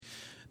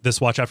This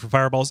Watch Out for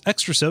Fireballs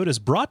Extrasode is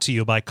brought to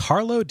you by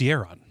Carlo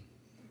Dieron.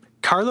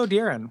 Carlo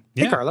Dieron.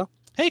 Hey, Yeah. Carlo.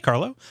 Hey,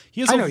 Carlo.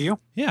 I know you.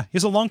 Yeah,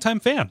 he's a longtime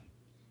fan.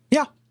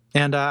 Yeah.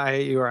 And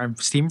I'm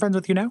Steam friends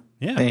with you now.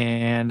 Yeah.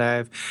 And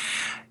I've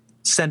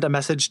sent a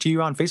message to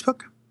you on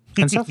Facebook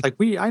and stuff.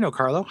 I know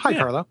Carlo. Hi, Yeah.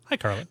 Carlo. Hi,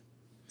 Carlo.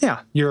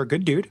 Yeah. You're a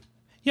good dude.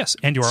 Yes,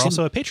 and you are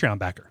also a Patreon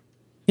backer.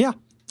 Yeah.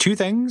 Two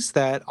things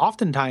that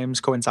oftentimes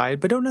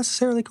coincide, but don't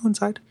necessarily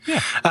coincide.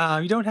 Yeah.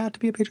 You don't have to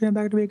be a Patreon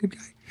backer to be a good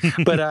guy.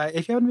 But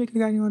if you haven't been a good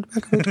guy and you want to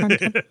back a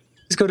Patreon,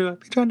 just go to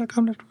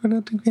patreon.com.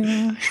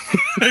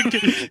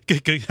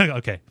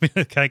 Okay.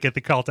 Can I get the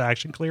call to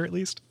action clear at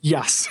least?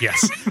 Yes.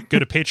 Yes. Go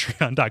to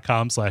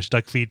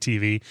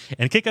patreon.com/duckfeedtv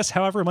and kick us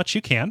however much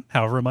you can,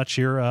 however much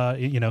your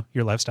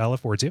lifestyle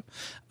affords you.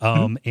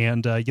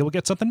 And you'll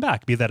get something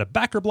back, be that a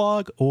backer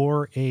blog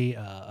or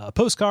a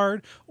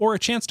postcard or a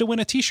chance to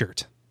win a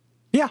t-shirt.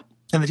 Yeah.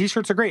 And the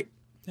t-shirts are great.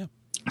 Yeah.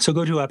 So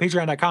go to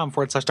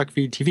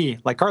patreon.com/duckfeedtv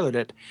like Carlo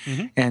did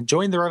and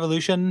join the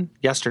revolution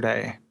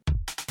yesterday.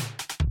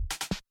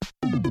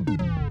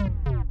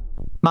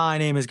 My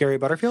name is Gary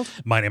Butterfield.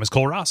 My name is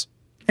Cole Ross.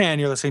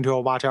 And you're listening to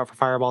a Watch Out for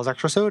Fireballs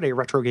Extrasode, a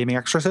retro gaming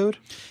extrasode.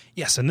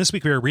 Yes, and this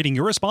week we are reading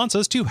your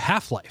responses to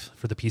Half-Life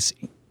for the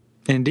PC.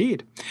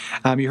 Indeed.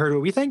 You heard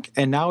what we think,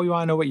 and now we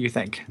want to know what you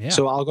think. Yeah.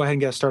 So I'll go ahead and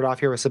get us started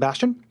off here with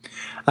Sebastian.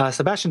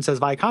 Sebastian says,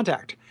 via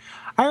contact,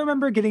 I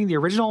remember getting the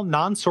original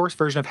non-source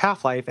version of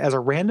Half-Life as a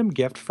random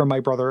gift from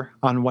my brother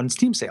on one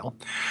Steam sale.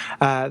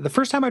 The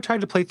first time I tried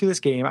to play through this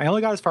game, I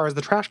only got as far as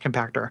the trash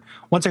compactor.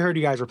 Once I heard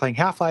you guys were playing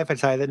Half-Life, I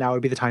decided that now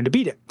would be the time to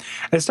beat it.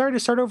 I decided to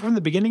start over from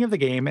the beginning of the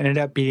game and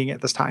ended up beating it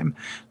this time.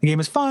 The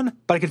game is fun,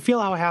 but I could feel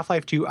how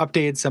Half-Life 2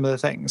 updated some of the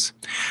things.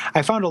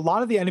 I found a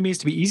lot of the enemies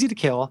to be easy to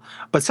kill,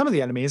 but some of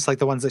the enemies, like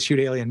the ones that shoot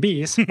alien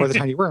bees or the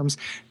tiny worms,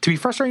 to be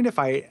frustrating to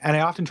fight, and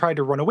I often tried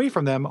to run away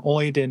from them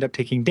only to end up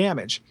taking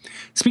damage.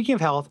 Speaking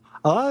of health,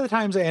 a lot of the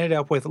times I ended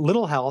up with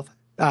little health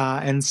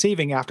and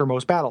saving after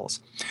most battles.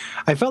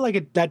 I felt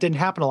like that didn't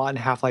happen a lot in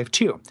Half-Life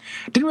 2.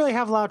 Didn't really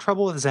have a lot of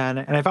trouble with Zen,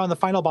 and I found the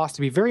final boss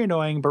to be very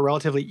annoying but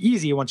relatively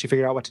easy once you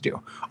figure out what to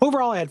do.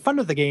 Overall, I had fun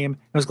with the game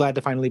and was glad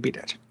to finally beat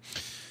it.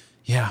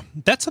 Yeah,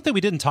 that's something we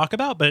didn't talk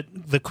about, but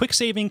the quick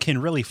saving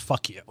can really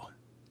fuck you.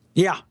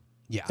 Yeah.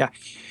 Yeah.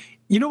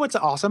 You know what's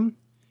awesome?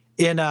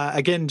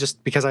 Again,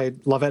 just because I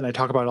love it and I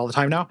talk about it all the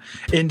time now,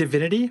 in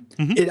Divinity,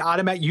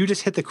 you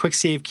just hit the quick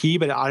save key,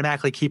 but it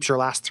automatically keeps your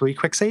last 3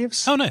 quick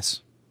saves. Oh,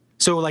 nice.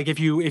 So like if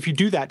you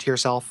do that to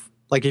yourself,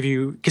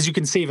 because you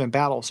can save in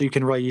battle, so you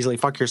can really easily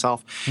fuck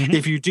yourself.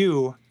 If you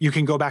do, you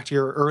can go back to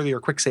your earlier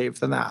quick save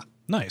than that.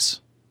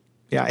 Nice.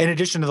 Yeah. In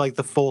addition to like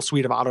the full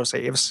suite of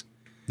autosaves.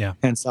 Yeah.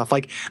 And stuff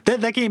like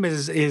that game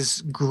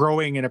is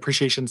growing in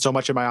appreciation so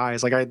much in my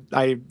eyes. Like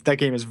that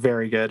game is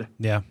very good.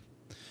 Yeah.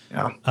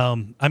 Yeah.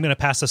 I'm going to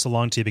pass this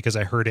along to you because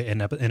I heard it in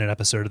an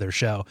episode of their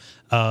show.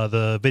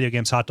 The Video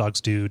Games Hot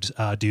Dogs dudes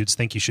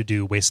think you should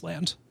do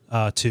Wasteland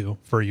 2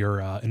 for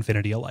your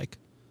Infinity alike,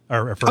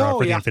 or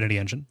for the Infinity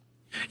engine.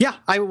 Yeah,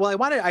 I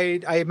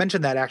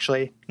mentioned that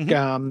actually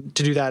to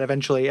do that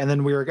eventually, and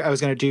then I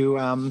was going to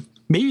do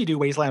maybe do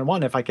Wasteland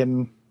 1 if I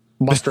can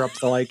muster up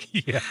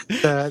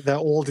the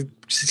old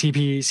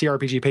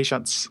CRPG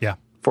patience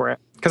for it.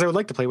 Because I would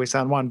like to play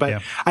Wasteland 1,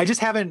 but I just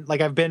haven't,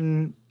 I've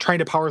been trying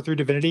to power through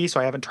Divinity,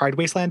 so I haven't tried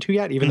Wasteland 2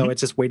 yet, even though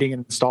it's just waiting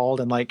and installed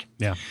and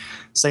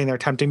saying they're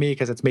tempting me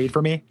because it's made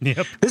for me.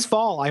 Yep. This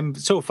fall, I'm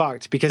so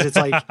fucked because it's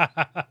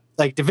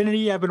like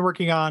Divinity I've been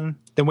working on,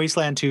 then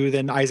Wasteland 2,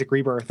 then Isaac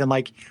Rebirth, and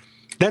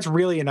that's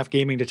really enough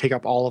gaming to take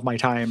up all of my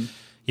time.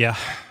 Yeah.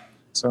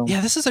 So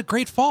yeah, this is a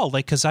great fall,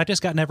 because I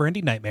just got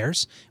Never-Ending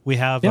Nightmares. We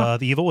have The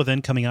Evil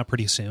Within coming out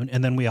pretty soon,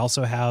 and then we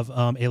also have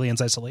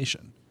Aliens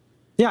Isolation.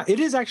 Yeah, it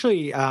is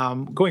actually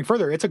going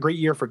further. It's a great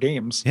year for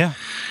games. Yeah,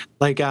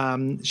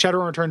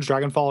 Shadowrun Returns,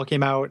 Dragonfall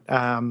came out.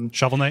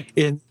 Shovel Knight.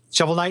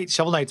 Shovel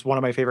Knight's one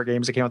of my favorite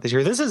games that came out this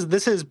year. This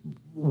is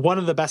one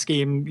of the best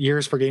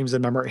years for games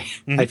in memory.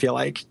 I feel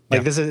like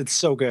it's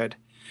so good.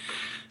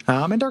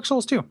 And Dark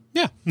Souls too.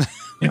 Yeah,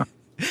 yeah.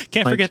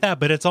 Can't forget that,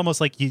 but it's almost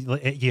like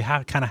you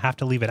kind of have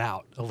to leave it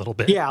out a little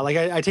bit. Yeah,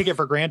 I take it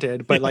for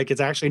granted, but it's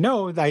actually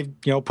I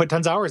put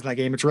tons of hours in that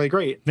game. It's really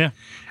great. Yeah,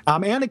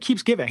 and it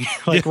keeps giving.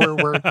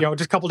 We're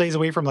just a couple days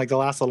away from the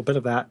last little bit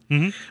of that.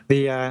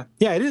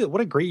 It is.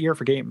 What a great year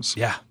for games.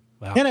 Yeah.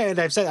 Wow. And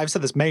I've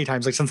said this many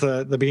times, since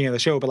the beginning of the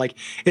show, but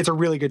it's a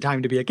really good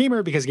time to be a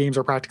gamer because games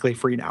are practically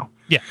free now.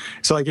 Yeah.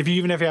 So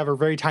even if you have a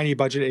very tiny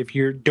budget, if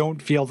you don't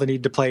feel the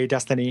need to play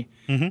Destiny,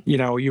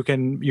 you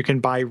can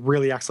buy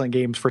really excellent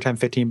games for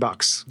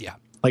 $10-15. Yeah.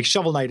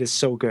 Shovel Knight is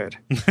so good.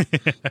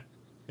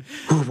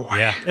 Oh boy.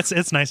 Yeah,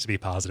 it's nice to be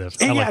positive.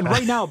 And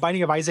right now,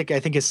 Binding of Isaac, I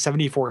think, is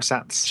 74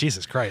 cents.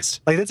 Jesus Christ.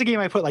 That's a game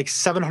I put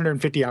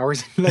 750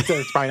 hours in.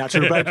 That's probably not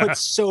true, but I put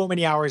so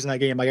many hours in that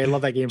game. I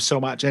love that game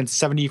so much, and it's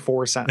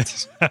 74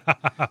 cents.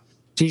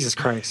 Jesus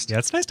Christ. Yeah,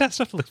 it's nice to have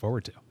stuff to look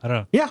forward to. I don't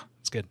know. Yeah.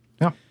 It's good.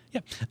 Yeah.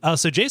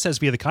 So Jay says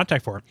via the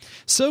contact form,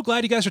 so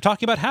glad you guys are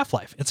talking about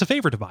Half-Life. It's a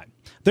favorite of mine.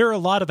 There are a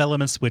lot of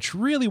elements which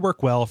really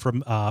work well,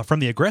 from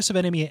the aggressive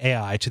enemy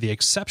AI to the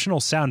exceptional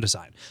sound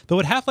design. But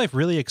what Half-Life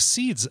really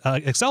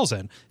excels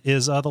in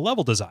is the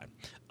level design.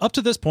 Up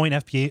to this point,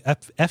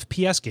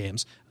 FPS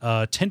games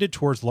tended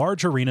towards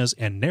large arenas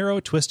and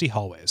narrow, twisty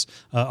hallways,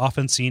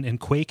 often seen in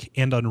Quake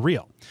and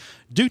Unreal.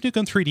 Duke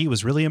Nukem 3D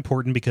was really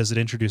important because it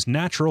introduced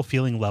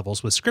natural-feeling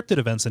levels with scripted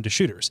events into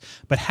shooters,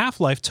 but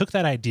Half-Life took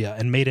that idea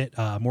and made it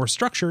more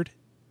structured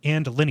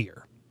and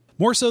linear.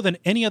 More so than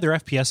any other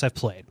FPS I've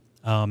played,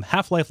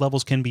 Half-Life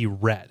levels can be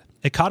read.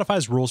 It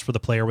codifies rules for the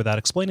player without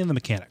explaining the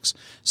mechanics.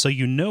 So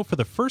you know after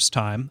the first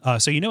time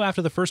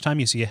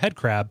you see a head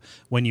crab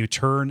when you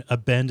turn a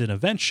bend in a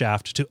vent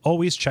shaft to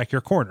always check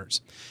your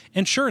corners.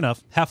 And sure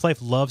enough,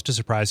 Half-Life loves to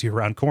surprise you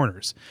around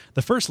corners.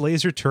 The first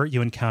laser turret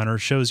you encounter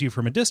shows you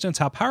from a distance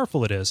how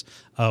powerful it is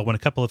when a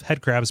couple of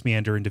head crabs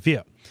meander into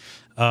view.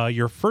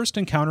 You first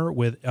encounter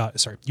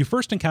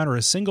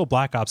a single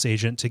Black Ops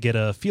agent to get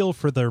a feel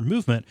for their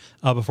movement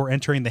before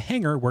entering the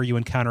hangar, where you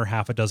encounter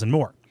half a dozen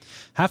more.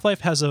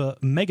 Half-Life has a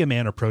Mega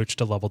Man approach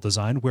to level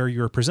design, where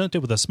you're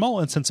presented with a small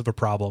instance of a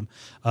problem,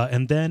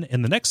 and then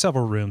in the next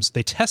several rooms,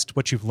 they test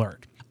what you've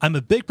learned. I'm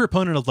a big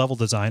proponent of level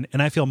design,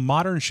 and I feel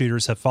modern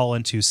shooters have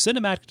fallen to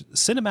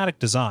cinematic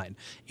design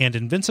and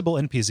invincible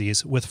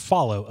NPCs with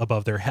follow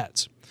above their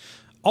heads.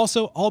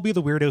 Also, I'll be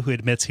the weirdo who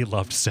admits he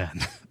loved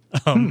Zen.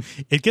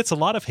 It gets a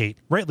lot of hate,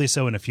 rightly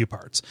so in a few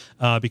parts,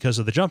 because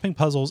of the jumping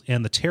puzzles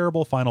and the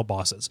terrible final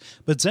bosses.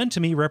 But Zen to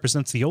me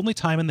represents the only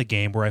time in the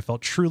game where I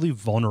felt truly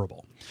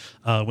vulnerable.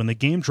 When the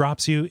game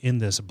drops you in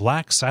this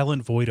black,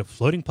 silent void of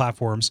floating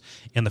platforms,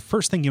 and the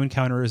first thing you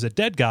encounter is a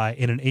dead guy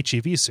in an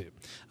HEV suit.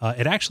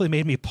 It actually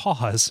made me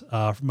pause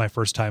my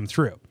first time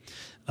through.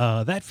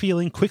 That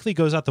feeling quickly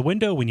goes out the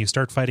window when you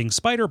start fighting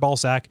Spider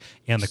Ballsack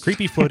and the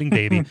creepy floating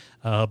baby.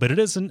 But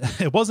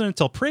it wasn't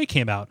until Prey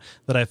came out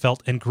that I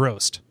felt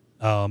engrossed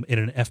in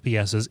an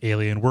FPS's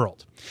alien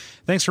world.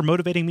 Thanks for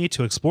motivating me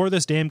to explore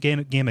this damn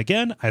game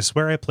again. I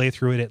swear I play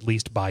through it at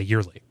least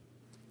bi-yearly.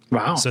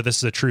 Wow. So this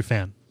is a true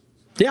fan.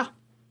 Yeah.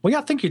 Well, yeah,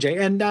 thank you, Jay.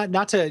 And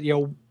not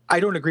to, I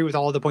don't agree with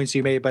all of the points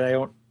you made,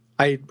 but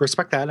I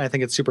respect that, and I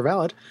think it's super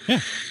valid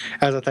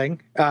as a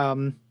thing.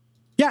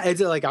 Yeah,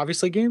 it's like,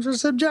 obviously games are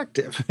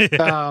subjective.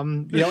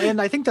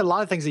 And I think that a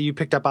lot of things that you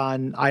picked up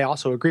on, I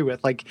also agree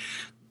with. Like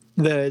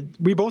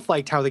we both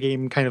liked how the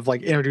game kind of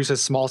like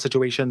introduces small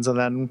situations and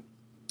then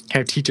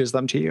kind of teaches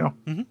them to you.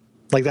 Mm-hmm.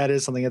 Like that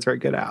is something that's very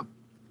good at.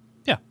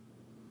 Yeah.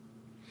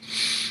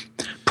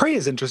 Prey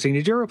is interesting.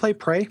 Did you ever play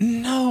Prey?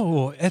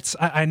 No,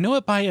 I know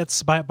it by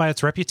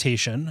its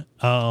reputation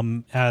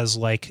as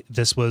like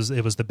it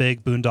was the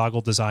big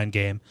boondoggle design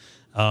game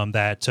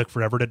that took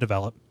forever to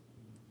develop,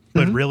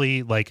 but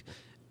really like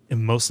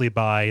mostly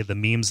by the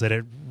memes that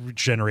it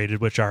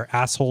generated, which are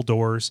asshole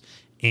doors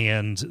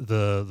and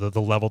the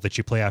level that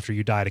you play after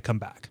you die to come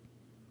back.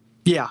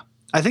 Yeah.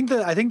 I think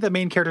the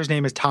main character's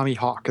name is Tommy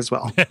Hawk as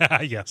well.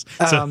 Yes.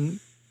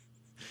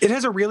 It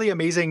has a really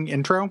amazing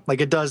intro. Like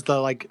it does the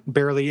like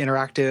barely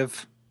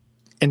interactive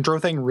intro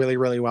thing really,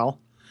 really well.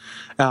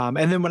 And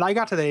then when I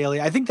got to the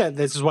alien, I think that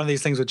this is one of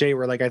these things with Jay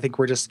where like I think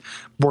we're just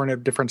born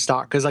of different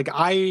stock. Because like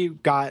I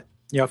got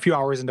a few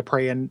hours into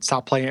Prey and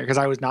stopped playing it because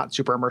I was not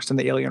super immersed in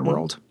the alien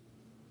world.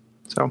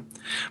 So,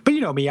 but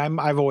me,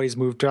 I've always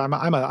moved. I'm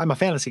a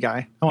fantasy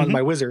guy. I want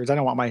my wizards. I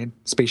don't want my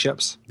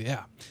spaceships.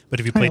 Yeah, but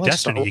if you play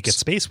Destiny, you get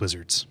space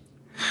wizards.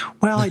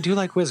 Well, I do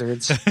like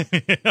wizards,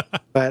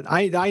 but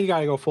I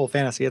gotta go full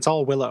fantasy. It's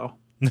all Willow,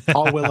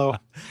 all Willow,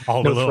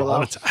 all no Willow, Thrillo. all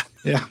the time.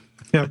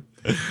 Yeah.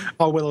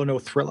 All Willow, no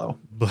Thrillo.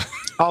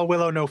 All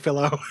Willow, no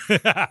Philo. There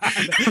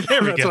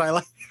we go. What I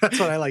like. That's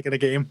what I like in a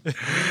game.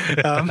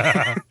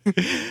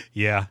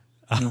 Yeah.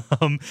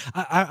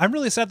 I'm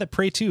really sad that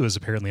Prey 2 is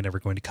apparently never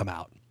going to come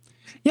out.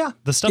 Yeah,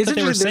 the stuff that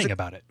they were saying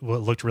about it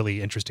looked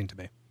really interesting to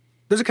me.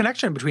 There's a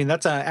connection between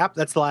that's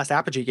the last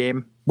Apogee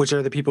game, which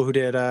are the people who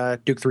did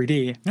Duke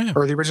 3D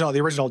or the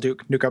original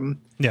Duke Nukem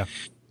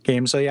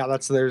game. So yeah,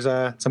 there's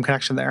some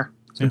connection there,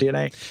 some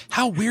DNA.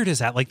 How weird is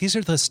that? Like these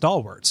are the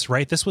stalwarts,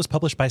 right? This was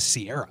published by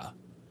Sierra.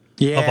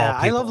 Yeah,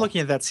 I love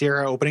looking at that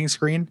Sierra opening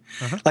screen,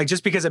 like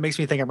just because it makes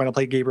me think I'm going to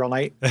play Gabriel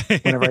Knight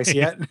whenever I see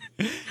it.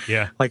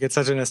 Yeah, like it's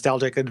such a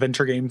nostalgic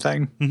adventure game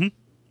thing. Mm-hmm.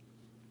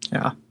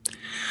 Yeah.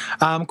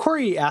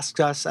 Corey asked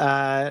us,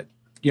 to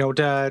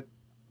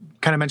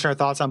kind of mention our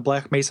thoughts on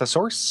Black Mesa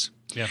Source.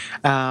 Yeah.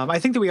 I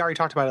think that we already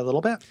talked about it a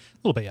little bit. A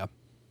little bit, yeah.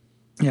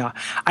 Yeah.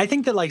 I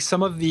think that like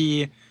some of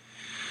the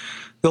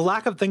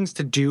lack of things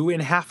to do in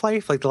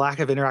Half-Life, like the lack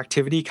of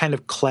interactivity kind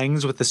of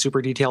clangs with the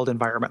super detailed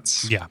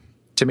environments. Yeah.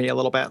 To me a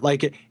little bit.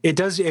 Like it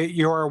does,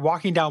 you're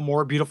walking down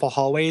more beautiful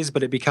hallways,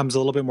 but it becomes a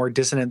little bit more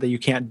dissonant that you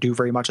can't do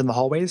very much in the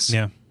hallways.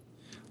 Yeah.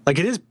 Like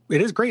it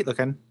is great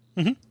looking.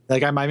 Mm-hmm.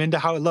 Like I'm into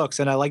how it looks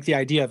and I like the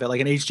idea of it. Like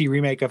an HD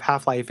remake of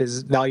Half-Life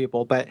is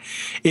valuable, but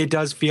it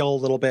does feel a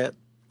little bit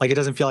like it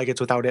doesn't feel like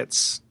it's without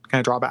its kind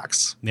of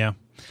drawbacks. Yeah.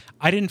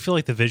 I didn't feel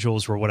like the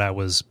visuals were what I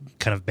was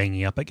kind of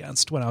banging up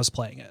against when I was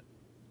playing it.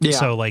 Yeah.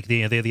 So like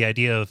the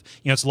idea of,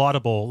 it's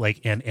laudable,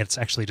 like, and it's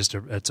actually just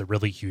it's a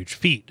really huge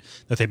feat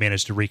that they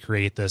managed to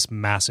recreate this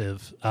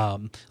massive,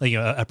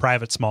 a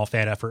private small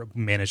fan effort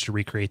managed to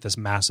recreate this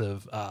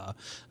massive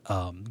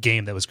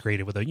game that was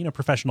created with a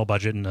professional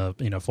budget and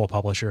a full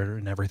publisher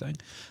and everything.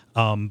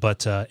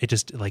 But it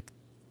just like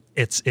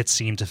it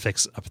seemed to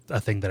fix a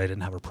thing that I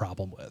didn't have a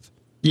problem with.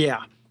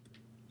 Yeah.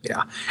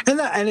 Yeah.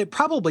 And it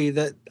probably,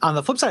 on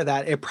the flip side of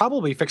that, it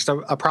probably fixed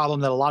a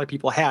problem that a lot of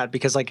people had,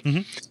 because like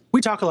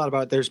we talk a lot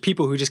about, there's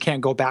people who just can't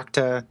go back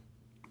to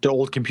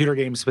old computer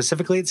games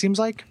specifically, it seems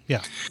like.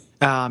 Yeah.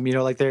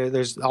 Like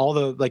there's all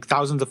the like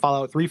thousands of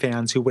Fallout 3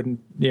 fans who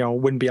wouldn't be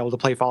able to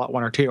play Fallout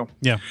 1 or 2.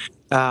 Yeah.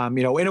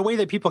 In a way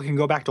that people can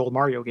go back to old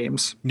Mario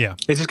games. Yeah.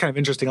 It's just kind of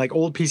interesting. Like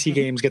old PC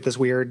games get this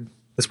weird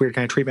kind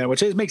of treatment,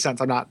 which makes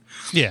sense. I'm not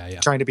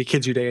trying to be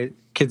kids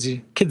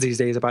these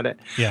days about it.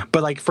 Yeah.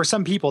 But like for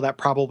some people that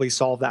probably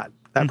solved that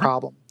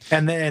problem.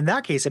 And then in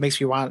that case, it makes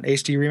me want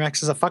HD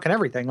remixes of fucking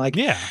everything. Like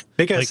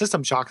make a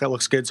System Shock that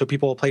looks good so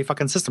people will play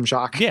fucking System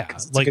Shock. Yeah.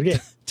 Like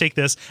take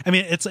this. I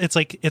mean, it's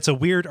like it's a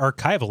weird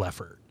archival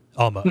effort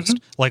almost.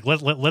 Like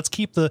let's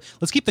keep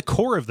the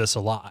core of this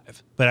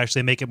alive, but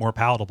actually make it more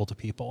palatable to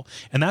people.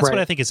 And that's what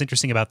I think is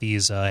interesting about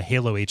these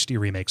Halo HD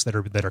remakes that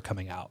are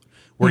coming out,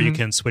 where you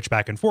can switch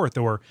back and forth,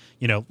 or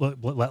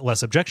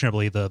less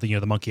objectionably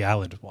the Monkey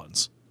Island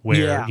ones,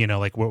 where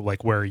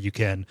where you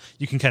can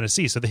kind of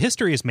see. So the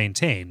history is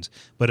maintained,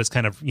 but it's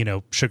kind of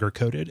sugar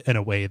coated in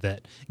a way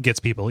that gets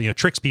people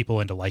tricks people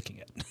into liking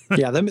it.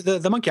 Yeah,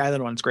 the Monkey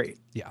Island one's great.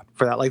 Yeah,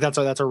 for that, like that's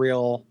a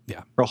real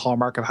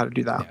hallmark of how to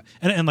do that.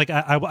 Yeah. And like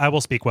I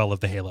will speak well of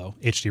the Halo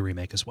HD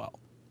remake as well.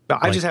 No,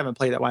 I just haven't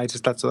played that one.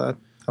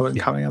 I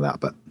wasn't commenting on that,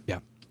 but yeah.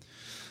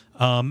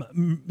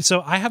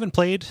 So I haven't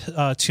played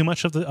too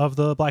much of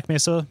the Black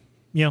Mesa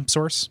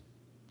source.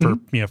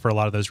 For a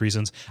lot of those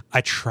reasons. I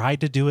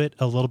tried to do it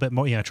a little bit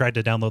more. I tried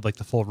to download like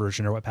the full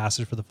version or what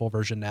passes for the full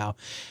version now.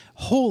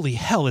 Holy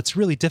hell, it's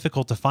really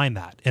difficult to find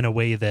that in a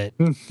way that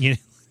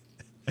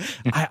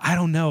I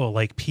don't know,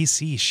 like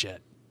PC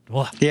shit.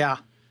 Ugh. Yeah.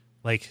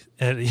 Like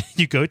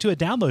you go to a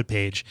download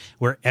page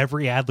where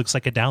every ad looks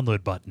like a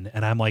download button,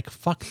 and I'm like,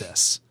 fuck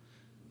this.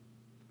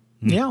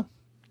 Yeah.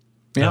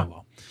 Yeah.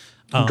 Oh,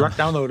 well. Direct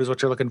download is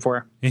what you're looking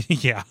for.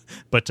 Yeah,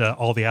 but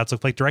all the ads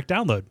look like direct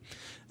download.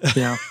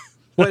 Yeah.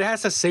 Well, it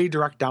has to say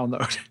direct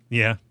download.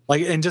 Yeah.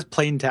 Like in just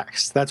plain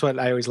text. That's what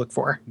I always look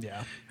for.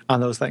 Yeah. On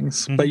those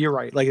things. But you're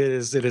right. Like it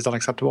is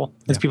unacceptable.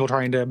 It's people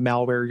trying to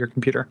malware your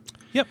computer.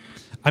 Yep.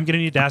 I'm going to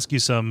need to ask you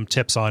some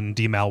tips on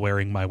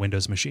demalwaring my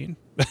Windows machine.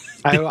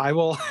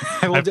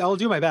 I'll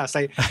do my best.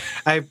 I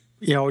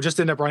just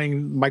end up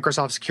running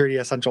Microsoft Security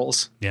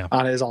Essentials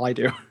on it is all I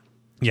do.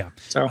 Yeah.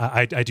 So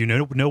I do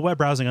no web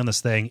browsing on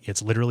this thing.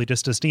 It's literally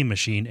just a Steam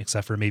machine,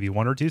 except for maybe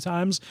one or two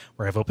times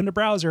where I've opened a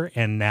browser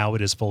and now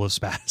it is full of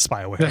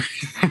spyware.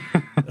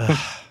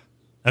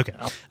 Okay.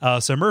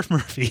 So Murph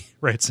Murphy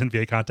writes in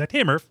via contact.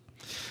 Hey, Murph.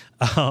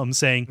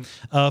 Saying,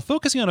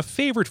 focusing on a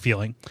favorite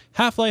feeling,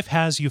 Half-Life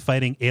has you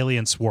fighting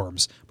alien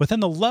swarms, but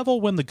then the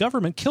level when the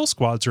government kill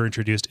squads are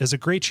introduced is a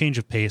great change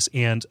of pace,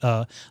 and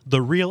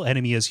the real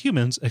enemy is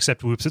humans,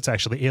 except whoops, it's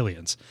actually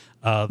aliens.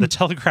 The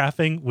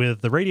telegraphing with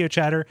the radio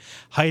chatter,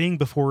 hiding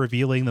before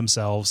revealing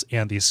themselves,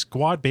 and the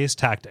squad-based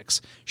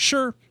tactics.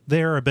 Sure,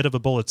 they are a bit of a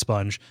bullet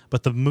sponge,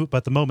 but the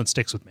moment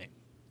sticks with me.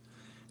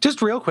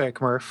 Just real quick,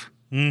 Murph.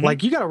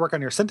 Like, you got to work on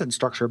your sentence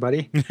structure,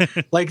 buddy.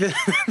 Like,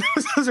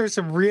 those are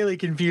some really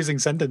confusing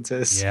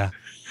sentences. Yeah.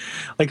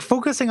 Like,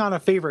 focusing on a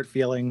favorite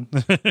feeling.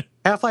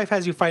 Half-Life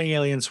has you fighting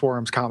alien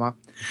swarms, comma.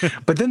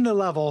 But then the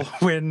level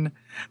when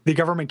the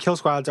government kill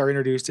squads are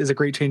introduced is a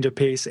great change of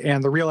pace,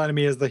 and the real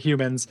enemy is the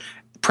humans,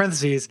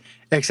 parentheses,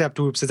 except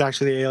whoops, it's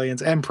actually the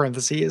aliens, end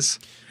parentheses.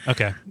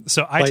 Okay.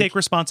 So I take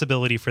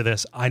responsibility for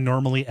this. I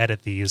normally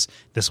edit these.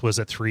 This was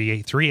at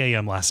 3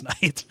 a.m. last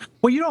night.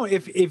 Well, you don't,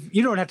 if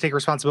you don't have to take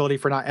responsibility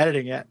for not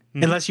editing it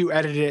unless you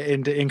edit it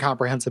into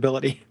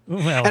incomprehensibility.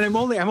 Well, and I'm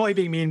only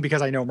being mean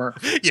because I know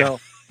Murph. So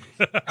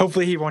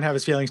hopefully he won't have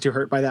his feelings too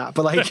hurt by that.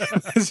 But like,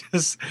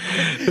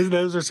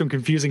 those are some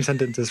confusing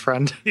sentences,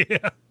 friend.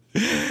 Yeah.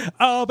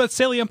 Oh, but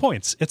salient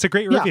points. It's a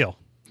great reveal.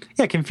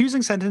 Yeah.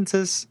 Confusing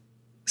sentences,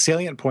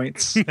 salient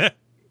points.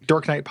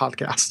 Dork Night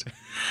podcast.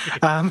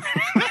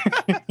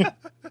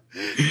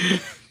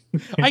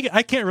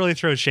 I can't really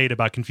throw shade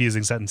about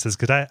confusing sentences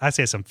because I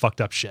say some fucked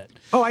up shit.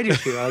 Oh, I do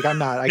too. Like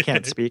I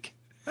can't speak.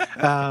 It's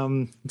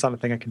not a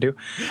thing I can do.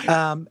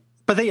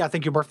 But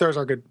thank you, Murph. Those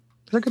are good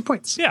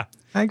points. Yeah.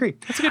 I agree.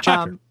 That's a good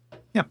chapter.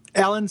 Yeah.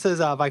 Alan says,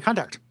 by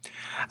contact.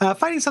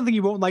 Finding something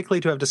you won't likely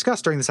to have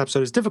discussed during this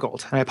episode is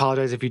difficult, and I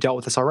apologize if you dealt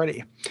with this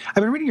already. I've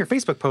been reading your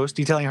Facebook post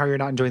detailing how you're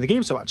not enjoying the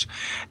game so much.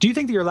 Do you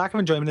think that your lack of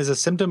enjoyment is a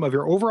symptom of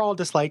your overall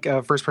dislike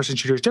of first-person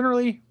shooters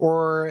generally,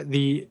 or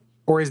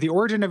is the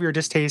origin of your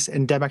distaste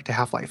endemic to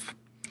Half-Life?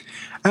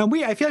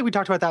 I feel like we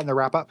talked about that in the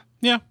wrap-up.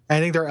 Yeah. I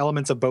think there are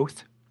elements of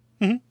both.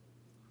 To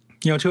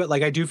it.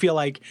 Like, I do feel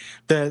like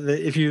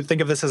if you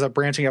think of this as a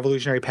branching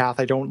evolutionary path,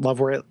 I don't love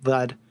where it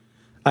led.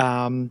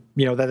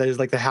 That is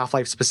like the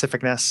Half-Life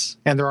specificness,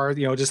 and there are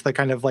just the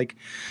kind of like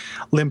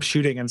limp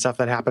shooting and stuff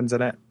that happens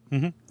in it.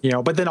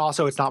 But then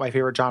also it's not my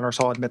favorite genre,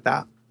 so I'll admit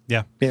that.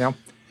 Yeah.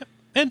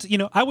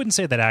 And I wouldn't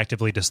say that I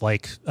actively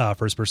dislike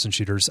first-person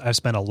shooters. I've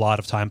spent a lot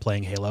of time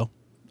playing Halo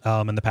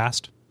in the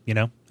past.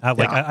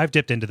 I've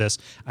dipped into this.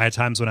 I had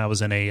times when I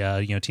was in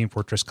a Team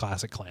Fortress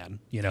Classic clan.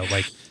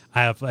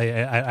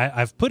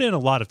 I've put in a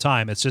lot of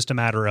time. It's just a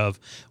matter of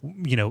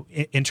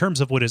in terms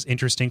of what is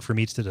interesting for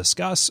me to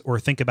discuss or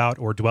think about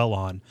or dwell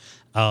on.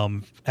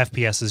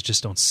 FPSs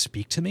just don't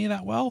speak to me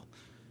that well.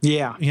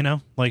 Yeah,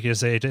 like you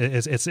say,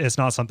 it's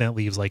not something that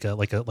leaves like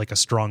a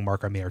strong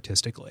mark on me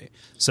artistically.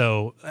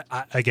 So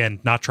again,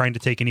 not trying to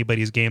take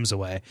anybody's games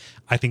away.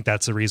 I think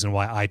that's the reason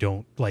why I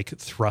don't like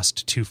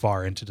thrust too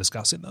far into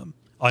discussing them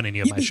on any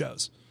of my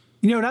shows.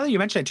 Now that you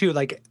mention it too,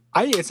 like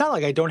it's not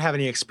like I don't have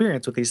any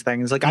experience with these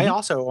things. Like I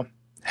also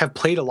have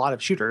played a lot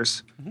of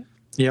shooters.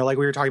 Like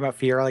we were talking about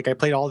Fear. Like I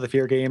played all the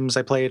Fear games.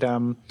 I played,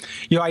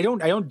 I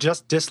don't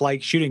just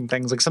dislike shooting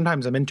things. Like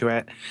sometimes I'm into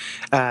it.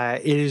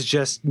 It is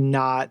just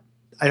not.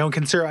 I don't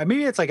consider.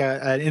 Maybe it's like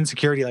an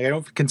insecurity. Like I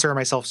don't consider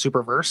myself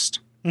super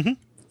versed.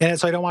 And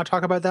so I don't want to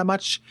talk about that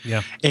much.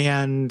 Yeah.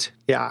 And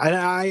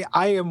I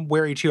am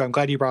wary too. I'm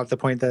glad you brought up the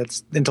point that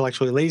it's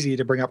intellectually lazy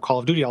to bring up Call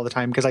of Duty all the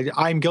time, because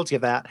I'm guilty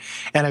of that.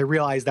 And I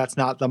realize that's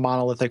not the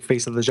monolithic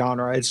face of the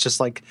genre. It's just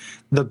like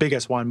the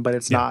biggest one, but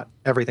it's not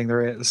everything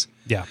there is.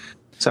 Yeah.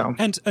 So,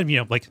 and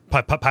like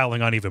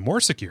piling on even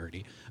more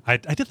security. I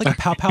did like a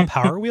pow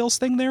Power Wheels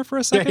thing there for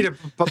a second.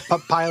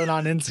 Piling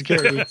on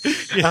insecurity.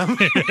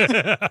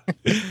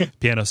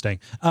 Piano staying.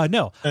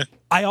 No,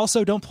 I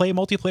also don't play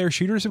multiplayer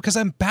shooters because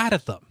I'm bad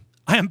at them.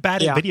 I am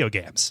bad at video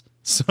games.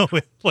 So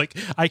like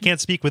I can't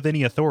speak with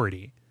any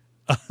authority.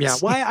 Well,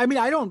 I mean,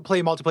 I don't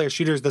play multiplayer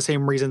shooters the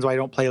same reasons why I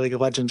don't play League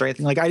of Legends or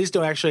anything. Like I just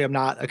don't actually, I'm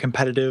not a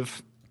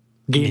competitive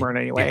gamer in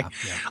any way.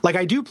 Like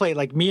I do play,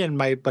 like me and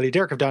my buddy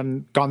Derek have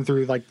gone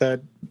through like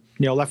the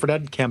Left 4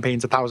 Dead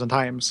campaigns 1,000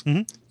 times.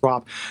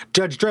 Co-op.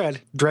 Judge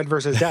Dredd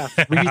versus Death.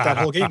 We beat that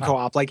whole game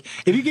co-op. Like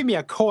if you give me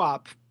a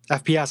co-op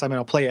FPS, I'm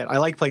going to play it. I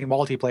like playing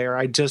multiplayer.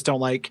 I just don't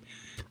like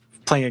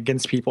playing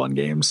against people in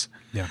games.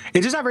 Yeah.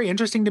 It's just not very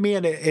interesting to me,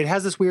 and it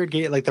has this weird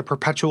game, like the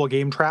perpetual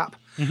game trap,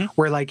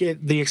 where like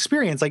the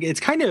experience, like it's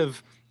kind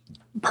of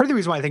part of the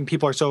reason why I think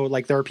people are so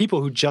like, there are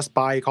people who just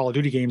buy Call of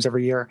Duty games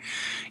every year,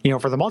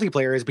 for the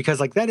multiplayer, is because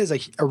like that is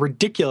a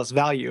ridiculous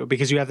value,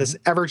 because you have this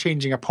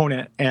ever-changing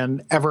opponent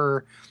and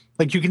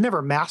like you can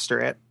never master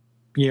it,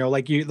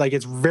 like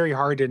it's very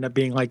hard to end up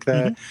being like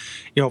the,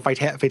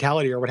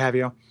 fatality or what have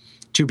you,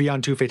 to be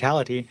on to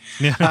fatality.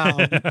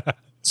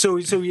 So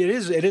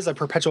it is a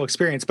perpetual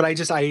experience, but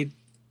I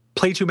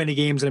play too many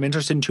games and I'm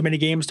interested in too many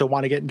games to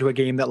want to get into a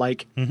game that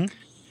like,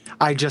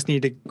 I just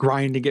need to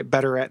grind and get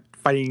better at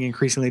fighting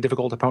increasingly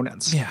difficult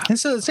opponents. Yeah. And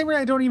so the same way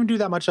I don't even do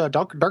that much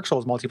Dark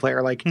Souls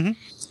multiplayer. Like I'm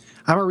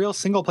a real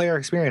single player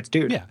experience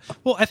dude. Yeah.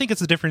 Well, I think it's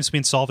the difference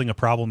between solving a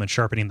problem and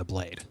sharpening the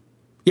blade.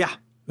 Yeah.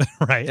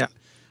 Right. Yeah.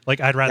 Like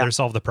I'd rather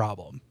solve the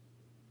problem.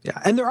 Yeah.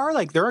 And there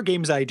are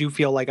games that I do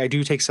feel like I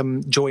do take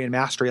some joy in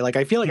mastery. Like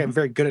I feel like I'm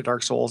very good at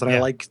Dark Souls, and I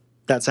like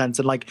that sense.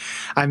 And like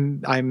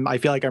I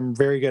feel like I'm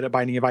very good at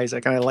Binding of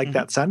Isaac, and I like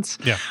that sense.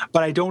 Yeah.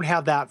 But I don't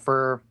have that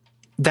for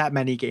that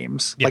many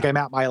games. Like I'm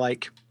at my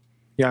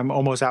I'm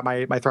almost at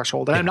my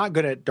threshold. And I'm not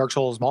good at Dark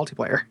Souls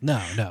multiplayer.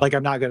 No. Like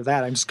I'm not good at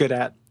that. I'm just good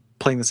at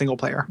playing the single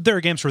player. There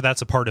are games where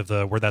that's a part of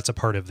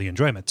the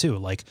enjoyment too.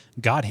 Like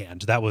God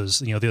Hand, that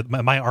was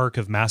my arc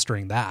of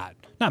mastering that.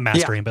 Not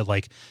mastering, but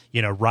like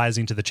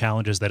rising to the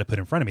challenges that it put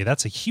in front of me.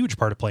 That's a huge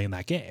part of playing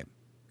that game.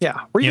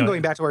 Yeah, or even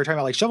going back to where we were talking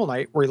about like Shovel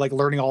Knight, where you're like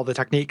learning all the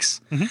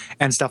techniques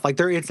and stuff. Like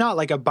it's not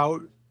like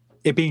about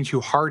it being too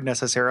hard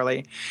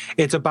necessarily.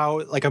 It's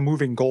about like a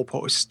moving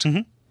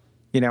goalpost.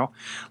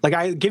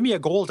 Like give me a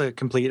goal to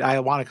complete. I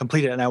want to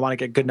complete it, and I want to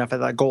get good enough at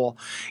that goal.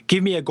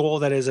 Give me a goal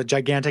that is a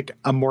gigantic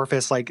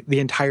amorphous, like the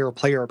entire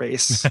player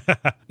base,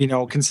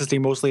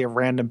 consisting mostly of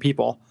random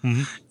people.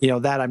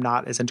 That I'm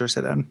not as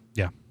interested in.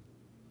 Yeah.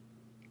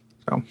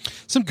 So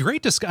some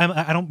great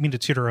I don't mean to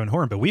toot our own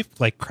horn, but we've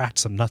like cracked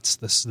some nuts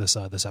this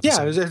episode.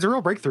 Yeah, it's a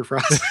real breakthrough for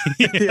us.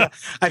 Yeah.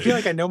 I feel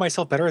like I know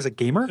myself better as a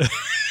gamer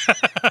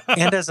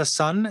and as a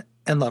son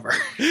and lover.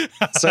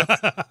 So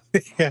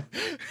yeah.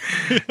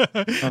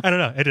 I don't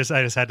know. I just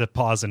had to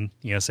pause and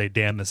say,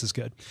 damn, this is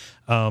good.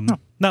 Not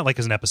like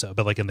as an episode,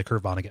 but like in the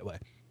Kurt Vonnegut way.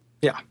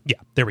 Yeah.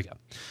 There we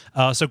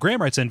go. So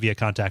Graham writes in via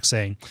contact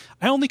saying,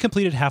 I only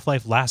completed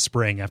Half-Life last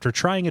spring after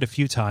trying it a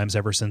few times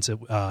ever since it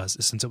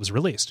was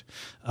released.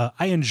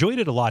 I enjoyed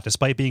it a lot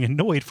despite being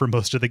annoyed for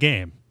most of the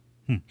game.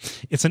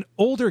 It's an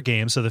older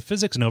game, so the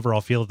physics and overall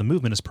feel of the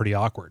movement is pretty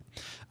awkward.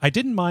 I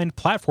didn't mind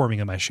platforming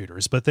in my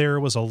shooters, but there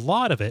was a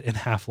lot of it in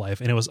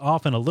Half-Life, and it was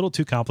often a little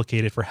too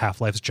complicated for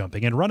Half-Life's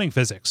jumping and running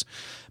physics.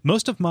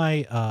 Most of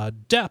my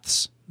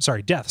deaths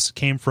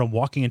came from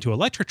walking into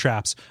electric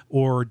traps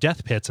or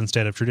death pits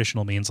instead of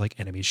traditional means like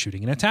enemies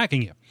shooting and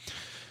attacking you.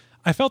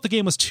 I felt the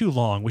game was too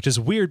long, which is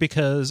weird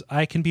because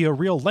I can be a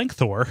real length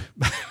whore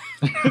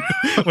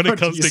when it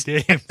comes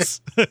to games.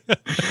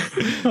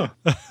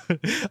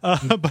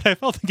 But I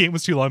felt the game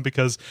was too long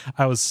because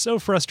I was so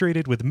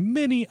frustrated with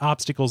many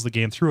obstacles the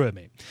game threw at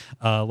me,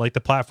 like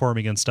the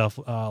platforming and stuff,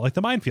 like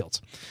the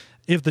minefields.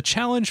 If the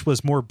challenge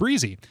was more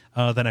breezy,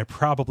 then I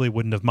probably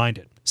wouldn't have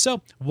minded.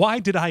 So why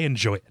did I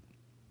enjoy it?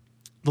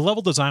 The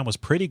level design was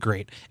pretty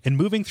great, and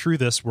moving through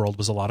this world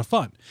was a lot of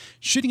fun.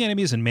 Shooting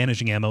enemies and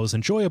managing ammo was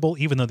enjoyable,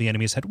 even though the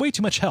enemies had way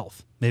too much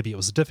health. Maybe it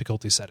was the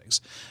difficulty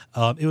settings.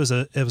 It was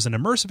an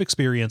immersive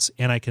experience,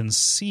 and I can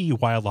see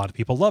why a lot of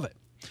people love it.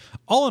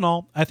 All in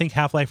all, I think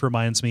Half-Life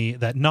reminds me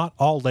that not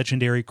all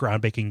legendary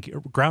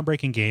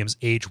groundbreaking games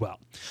age well.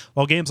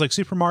 While games like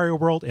Super Mario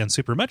World and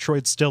Super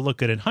Metroid still look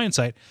good in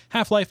hindsight,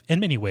 Half-Life, in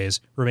many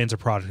ways, remains a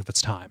product of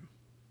its time.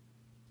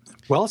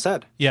 Well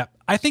said. Yeah,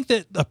 I think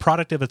that a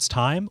product of its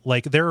time,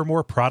 like there are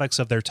more products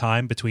of their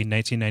time between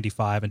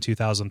 1995 and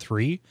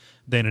 2003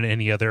 than in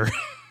any other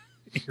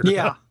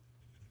era.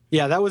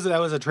 Yeah, that was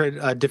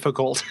a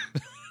difficult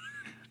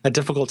a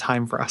difficult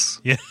time for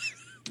us. Yeah,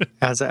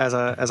 as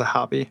a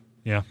hobby.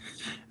 Yeah.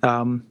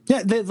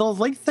 The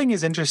length thing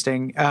is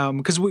interesting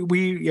because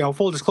we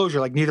full disclosure,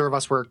 like neither of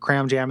us were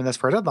cram jamming this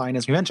for a deadline,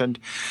 as we mentioned.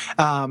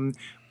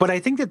 But I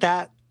think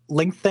that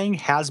length thing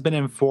has been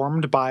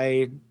informed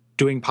by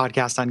doing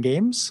podcasts on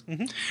games,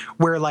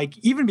 where like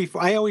even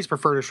before, I always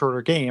preferred a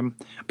shorter game,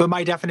 but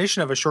my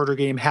definition of a shorter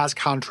game has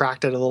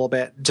contracted a little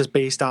bit just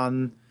based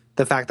on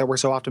the fact that we're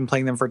so often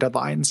playing them for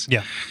deadlines.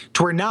 Yeah.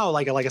 To where now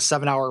like a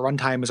 7-hour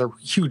runtime is a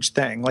huge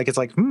thing. Like it's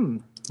like,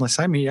 let's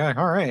sign me. Yeah.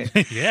 All right.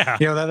 Yeah.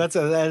 That's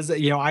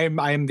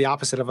I'm the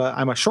opposite of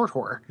I'm a short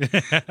whore.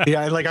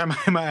 Yeah. Like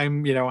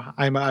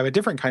I'm a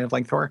different kind of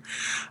length whore.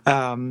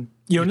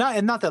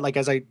 Not that like,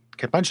 as I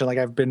could mention, like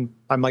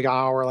I'm like an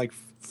hour, like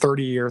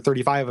 30 or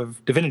 35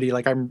 of Divinity.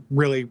 Like I'm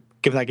really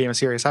giving that game a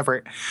serious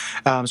effort.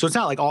 So it's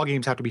not like all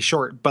games have to be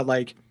short, but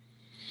like,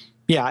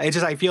 yeah, it's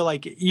just, I feel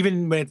like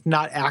even when it's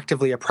not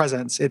actively a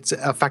presence, it's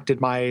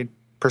affected my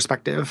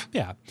perspective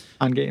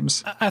on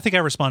games. I think I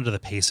respond to the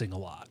pacing a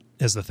lot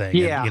is the thing.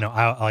 Yeah. And,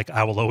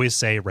 I will always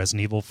say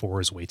Resident Evil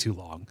 4 is way too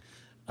long.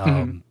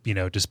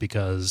 Just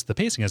because the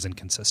pacing is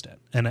inconsistent.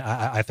 And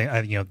I think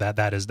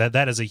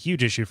that is a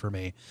huge issue for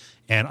me.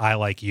 And I,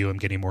 like you, am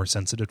getting more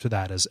sensitive to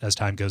that as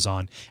time goes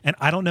on. And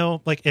I don't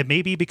know, like it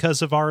may be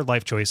because of our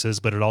life choices,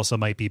 but it also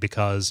might be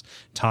because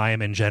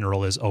time in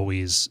general is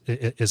always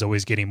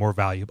getting more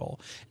valuable.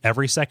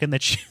 Every second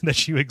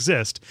that you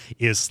exist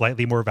is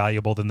slightly more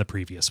valuable than the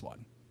previous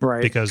one.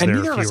 Right. Because and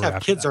neither of us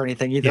have kids or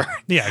anything either.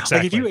 Yeah,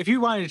 exactly. Like if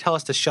you wanted to tell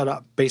us to shut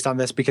up based on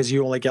this because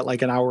you only get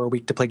like an hour a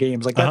week to play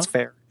games, like that's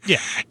fair. Yeah.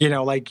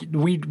 Like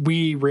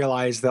we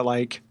realize that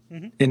like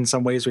in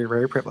some ways we're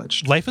very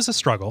privileged. Life is a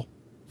struggle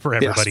for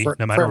everybody,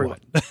 no matter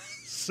what.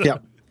 Yeah.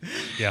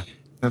 Yeah.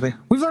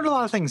 We've learned a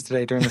lot of things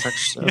today during this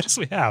episode. Yes,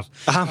 we have.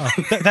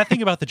 That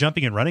thing about the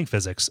jumping and running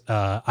physics,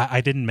 I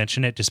didn't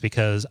mention it just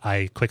because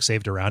I quick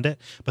saved around it.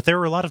 But there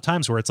were a lot of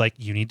times where it's like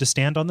you need to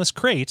stand on this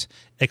crate,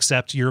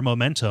 except your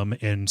momentum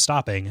in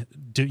stopping.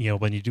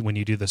 When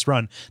you do this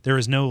run, there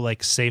is no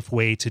like safe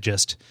way to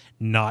just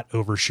not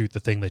overshoot the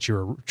thing that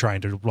you're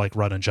trying to like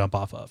run and jump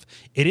off of.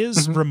 It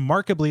is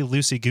remarkably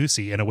loosey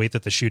goosey in a way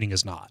that the shooting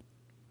is not.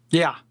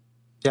 Yeah.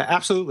 Yeah,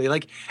 absolutely.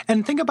 Like,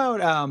 and think about,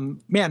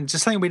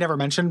 just something we never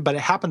mentioned, but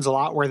it happens a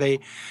lot where they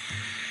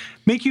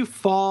make you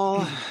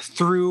fall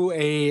through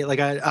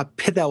a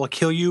pit that will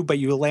kill you, but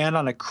you land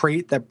on a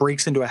crate that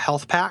breaks into a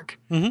health pack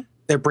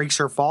that breaks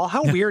your fall.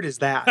 How weird is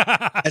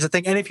that as a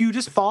thing? And if you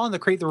just fall in the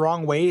crate the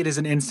wrong way, it is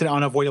an instant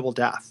unavoidable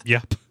death.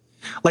 Yep.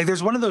 Like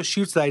there's one of those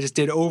shoots that I just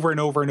did over and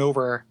over and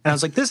over. And I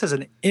was like, this is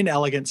an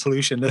inelegant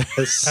solution to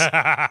this.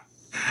 I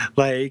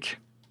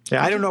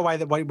don't know why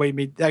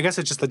I guess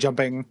it's just the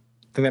jumping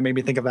thing that made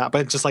me think of that, but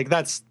it's just like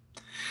that's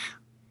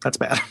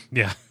bad.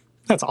 Yeah,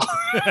 that's all.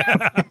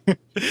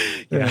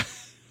 Yeah.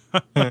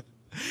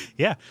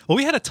 Yeah. Well,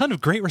 we had a ton of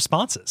great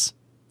responses.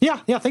 Yeah.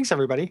 Thanks,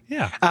 everybody.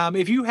 Yeah.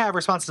 If you have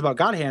responses about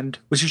God Hand,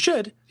 which you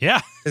should,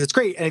 because it's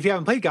great, and if you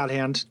haven't played God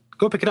Hand,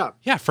 go pick it up.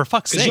 Yeah, for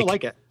fuck's sake, you'll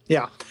like it.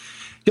 Yeah,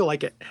 you'll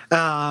like it.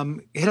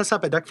 Hit us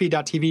up at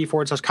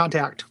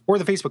duckfeed.tv/contact or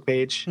the Facebook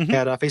page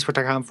at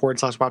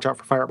facebook.com/watch out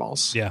for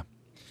fireballs. Yeah.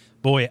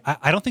 Boy,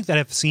 I don't think that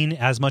I've seen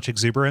as much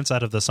exuberance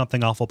out of the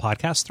Something Awful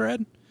podcast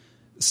thread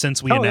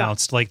since we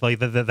announced. Yeah. Like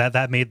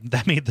that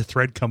made the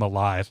thread come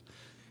alive.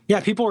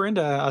 Yeah, people were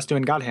into us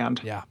doing God Hand.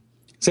 Yeah.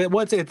 So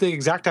it's the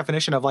exact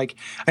definition of like,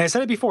 and I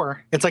said it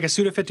before, it's like a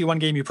Suda 51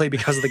 game you play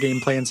because of the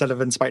gameplay instead of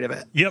in spite of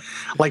it. Yep.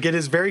 Like it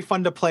is very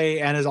fun to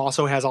play and it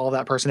also has all of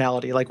that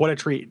personality. Like what a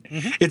treat.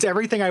 It's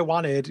everything I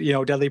wanted,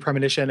 Deadly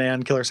Premonition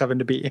and Killer 7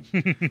 to be,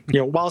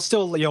 while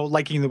still,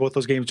 liking both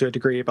those games to a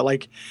degree. But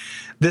like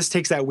this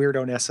takes that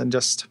weirdo-ness and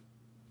just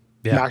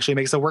actually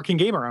makes a working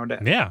game around it.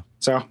 Yeah.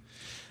 So.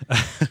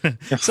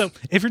 So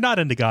if you're not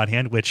into God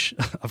Hand, which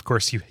of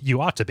course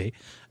you ought to be,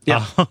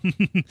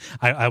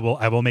 I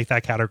will make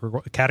that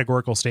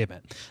categorical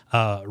statement.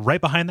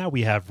 Right behind that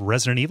we have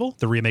Resident Evil,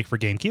 the remake for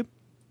GameCube.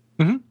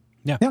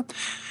 Yeah.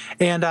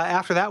 And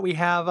after that we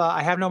have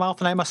I Have No Mouth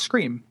and I Must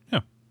Scream.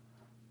 Yeah.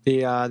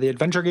 The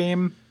adventure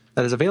game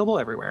that is available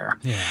everywhere.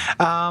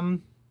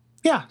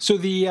 Yeah. So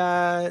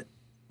the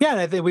Yeah, and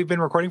I think we've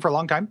been recording for a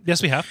long time.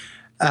 Yes, we have.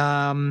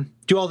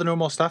 Do all the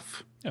normal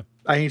stuff. Yeah.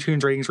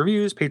 iTunes ratings,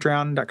 reviews,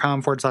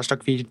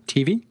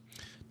 patreon.com/duckfeedtv.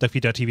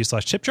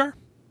 Duckfeed.tv/tipjar.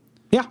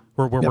 Yeah.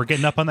 We're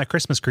getting up on that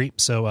Christmas creep,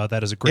 so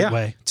that is a great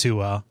way to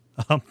usher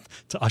the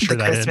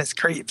that Christmas in.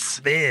 creeps.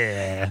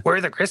 Yeah.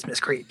 We're the Christmas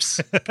creeps.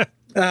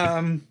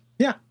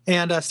 Yeah,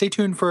 and stay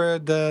tuned for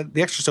the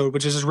Extrasode,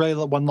 which is just really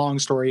one long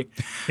story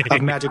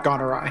of magic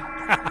gone awry.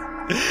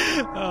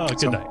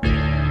 Good night.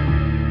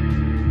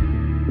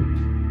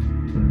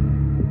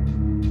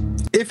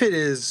 If it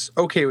is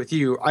okay with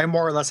you, I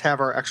more or less have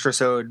our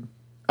Extrasode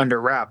under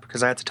wrap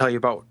because I had to tell you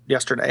about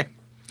yesterday.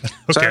 Okay.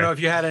 So I don't know if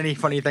you had any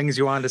funny things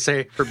you wanted to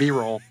say for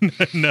B-roll.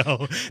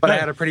 No. But I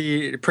had a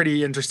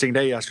pretty interesting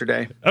day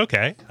yesterday.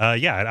 Okay.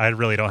 Yeah, I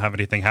really don't have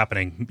anything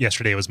happening.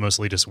 Yesterday was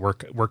mostly just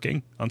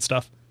working on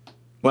stuff.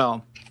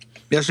 Well,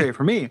 yesterday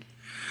for me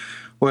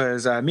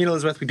was me and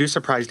Elizabeth, we do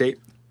surprise date,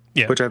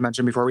 which I've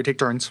mentioned before. We take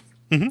turns.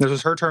 Mm-hmm. This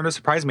was her turn to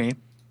surprise me.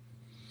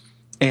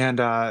 And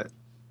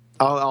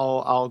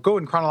I'll go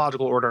in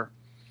chronological order.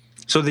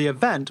 So the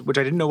event, which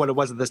I didn't know what it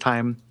was at this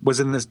time, was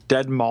in this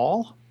dead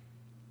mall.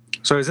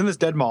 So I was in this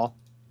dead mall,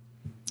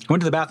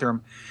 went to the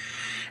bathroom,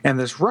 and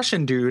this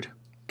Russian dude,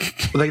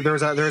 like there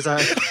was a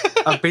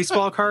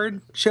baseball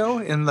card show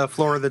in the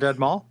floor of the dead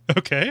mall.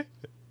 Okay.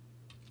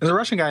 There's a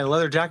Russian guy in a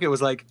leather jacket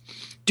was like,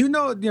 do you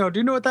know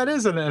what that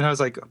is? And I was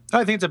like, oh,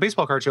 I think it's a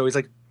baseball card show. He's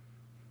like,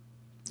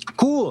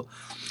 cool.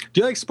 Do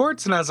you like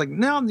sports? And I was like,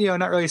 no,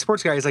 not really a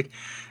sports guy. He's like,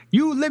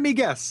 let me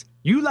guess.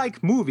 You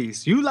like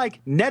movies. You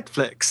like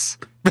Netflix.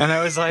 And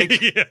I was like,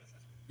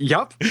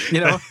 yup.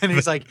 And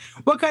he's like,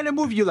 what kind of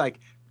movie you like?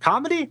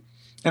 Comedy?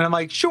 And I'm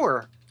like,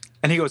 sure.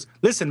 And he goes,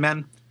 listen,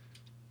 man,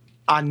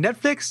 on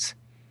Netflix,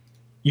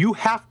 you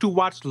have to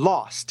watch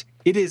Lost.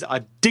 It is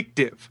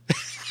addictive.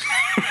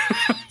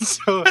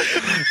 So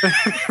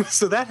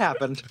that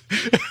happened.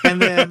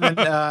 And then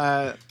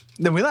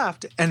we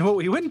left. And what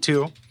we went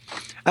to,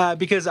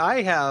 because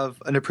I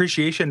have an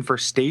appreciation for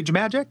stage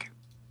magic.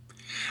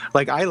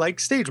 Like, I like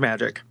stage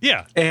magic.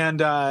 Yeah. And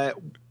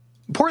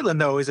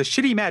Portland, though, is a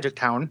shitty magic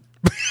town.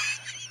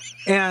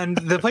 And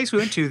the place we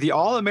went to, the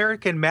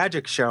All-American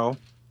Magic Show,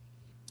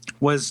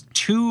 was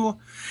two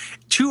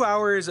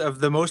hours of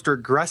the most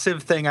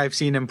regressive thing I've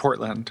seen in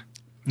Portland.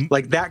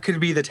 Like, that could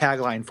be the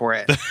tagline for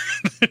it.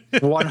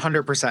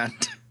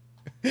 100%.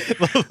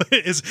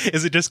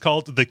 Is it just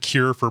called The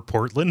Cure for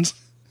Portland?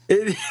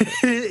 It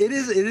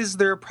is.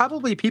 There are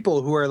probably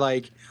people who are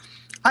like,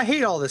 I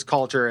hate all this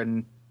culture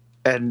and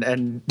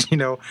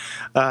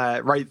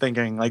right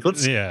thinking. Like,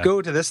 let's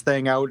go to this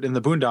thing out in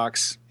the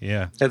boondocks.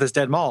 Yeah. At this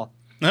dead mall.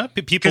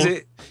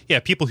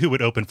 People who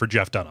would open for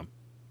Jeff Dunham.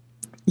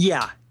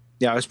 Yeah.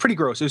 Yeah, it was pretty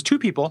gross. It was two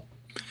people,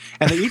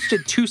 and they each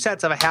did two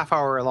sets of a half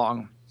hour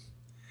long.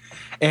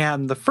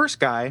 And the first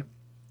guy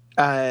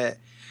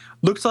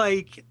looked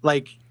like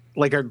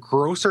a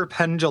grosser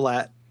Penn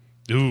Jillette.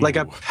 Ooh. Like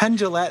a Penn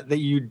Jillette that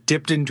you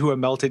dipped into a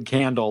melted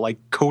candle, like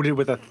coated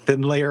with a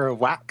thin layer of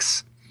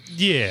wax.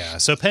 Yeah,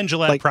 so Penn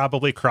Jillette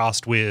probably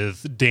crossed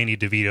with Danny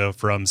DeVito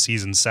from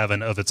season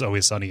 7 of It's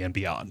Always Sunny and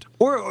Beyond.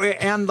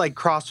 And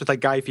crossed with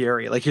Guy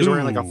Fieri. Like, he was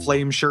wearing a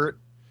flame shirt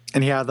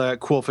and he had the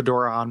cool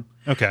fedora on.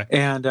 Okay.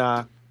 And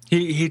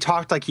he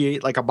talked like he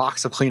ate a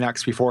box of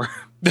Kleenex before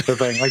the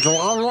thing.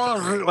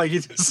 Like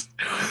he's just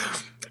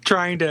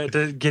trying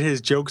to get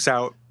his jokes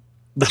out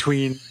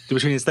between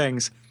his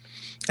things.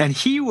 And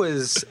he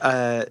was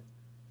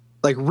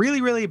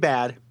really, really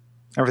bad.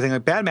 Everything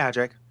bad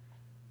magic.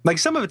 Like,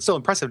 some of it's still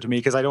impressive to me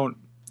because I don't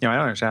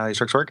understand how these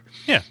tricks work.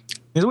 Yeah.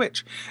 He's a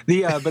witch.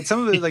 But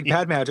some of it is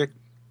bad magic,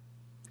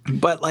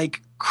 but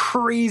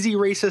crazy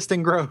racist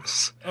and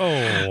gross.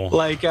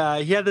 Oh.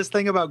 He had this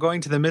thing about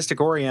going to the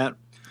Mystic Orient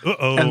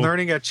and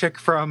learning a trick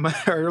from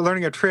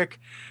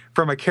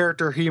a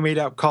character he made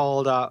up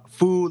called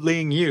Fu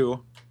Ling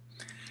Yu,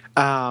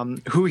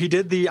 who he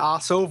did the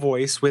Ah-So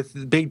voice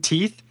with big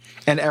teeth.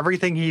 And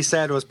everything he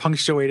said was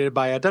punctuated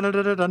by a dun dun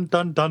dun dun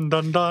dun dun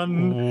dun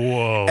dun.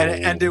 Whoa! And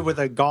it ended with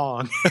a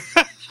gong.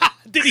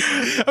 Did he?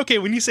 Okay,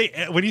 when you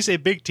say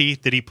big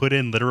teeth, did he put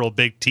in literal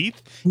big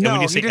teeth? No. And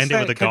when you say ended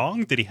with a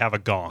gong, did he have a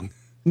gong?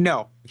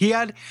 No,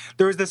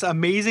 there was this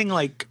amazing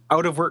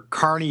out of work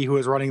carny who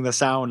was running the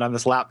sound on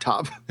this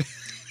laptop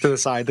to the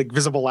side, the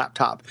visible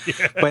laptop.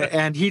 Yeah.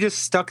 And he just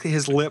stuck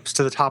his lips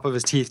to the top of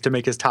his teeth to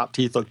make his top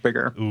teeth look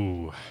bigger.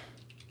 Ooh.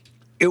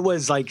 It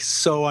was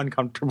so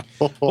uncomfortable.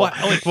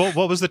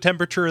 What was the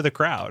temperature of the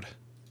crowd?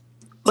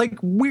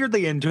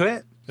 Weirdly into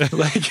it.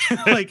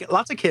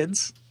 Lots of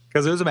kids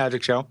because it was a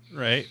magic show,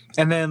 right?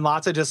 And then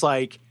lots of just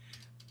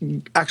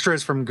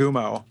extras from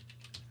Gumo.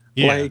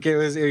 Yeah. It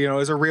was it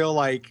was a real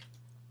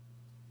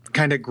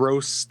kind of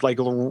gross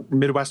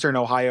Midwestern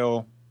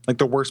Ohio,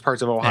 the worst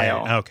parts of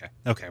Ohio.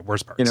 Yeah, okay,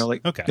 worst parts.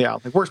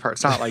 Worst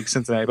parts, not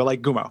Cincinnati,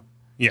 but Gumo.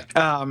 Yeah.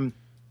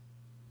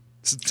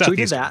 So he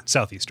did that.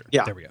 Southeastern.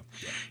 Yeah. There we go.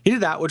 Yeah. He did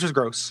that, which was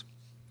gross.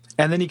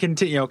 And then he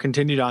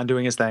continued on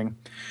doing his thing.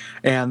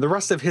 And the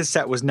rest of his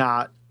set was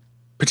not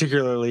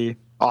particularly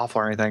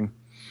awful or anything.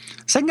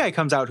 Second guy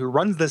comes out who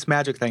runs this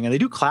magic thing, and they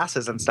do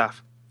classes and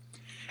stuff.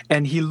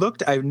 And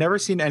I've never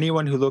seen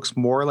anyone who looks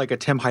more like a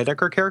Tim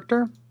Heidecker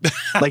character.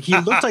 Like, he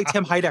looked like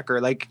Tim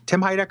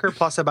Heidecker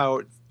plus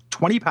about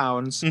 20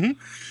 pounds,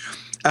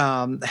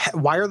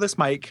 wireless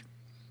mic,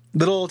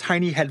 little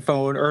tiny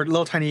headphone, or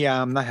little tiny,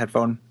 not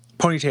headphone,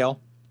 ponytail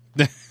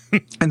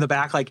in the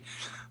back, like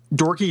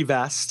dorky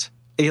vest.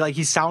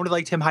 He sounded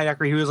like Tim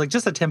Heidecker. He was like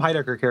just a Tim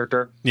Heidecker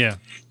character. Yeah.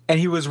 And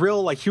he was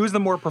real, like, he was the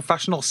more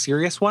professional,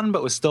 serious one,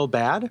 but was still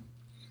bad.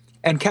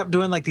 And kept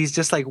doing like these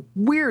just like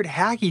weird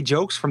hacky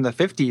jokes from the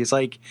 50s.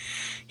 Like,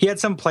 he had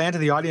some plant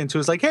in the audience who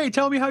was like, hey,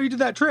 tell me how you did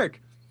that trick.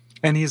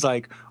 And he's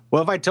like,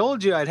 well, if I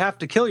told you, I'd have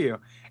to kill you.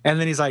 And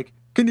then he's like,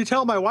 can you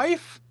tell my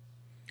wife?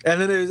 And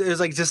then it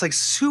was like just like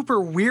super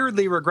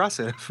weirdly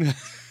regressive.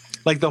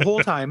 Like the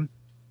whole time.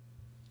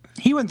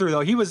 He went through,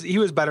 though. He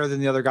was better than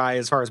the other guy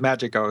as far as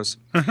magic goes.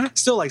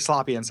 Still like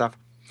sloppy and stuff.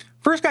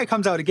 First guy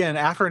comes out again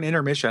after an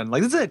intermission.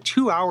 Like, this is a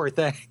 2-hour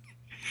thing.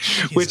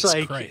 Jesus which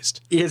like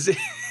Christ. is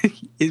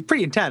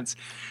pretty intense.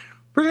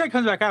 First guy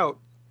comes back out,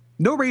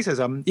 no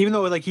racism, even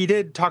though like he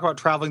did talk about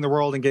traveling the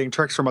world and getting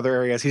tricks from other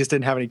areas. He just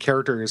didn't have any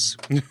characters.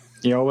 It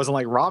wasn't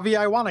like Ravi,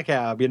 I want a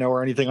cab,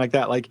 or anything like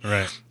that. Like,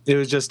 right. It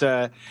was just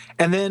and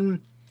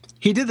then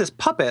he did this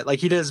puppet, like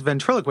he does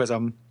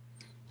ventriloquism.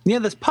 He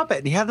had this puppet,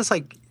 and he had this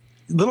like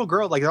little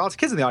girl, like there are lots of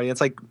kids in the audience,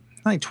 like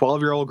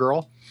 12-year-old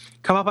girl,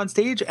 come up on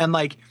stage, and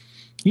like,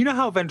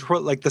 how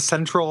the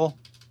central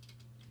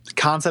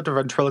concept of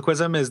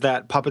ventriloquism is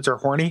that puppets are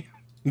horny.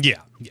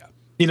 Yeah.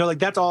 Like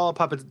that's all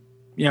puppets,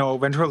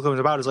 ventriloquism is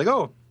about, is like,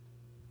 oh,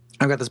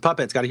 I've got this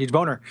puppet, it's got a huge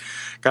boner,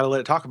 gotta let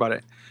it talk about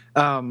it.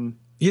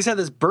 He just had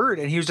this bird,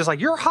 and he was just like,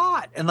 you're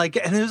hot, and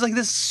it was like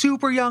this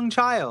super young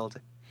child.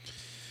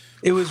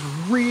 It was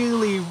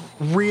really,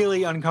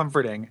 really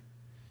uncomforting,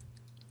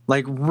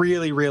 like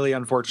really, really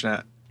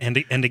unfortunate. And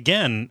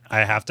again,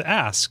 I have to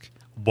ask,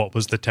 what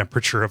was the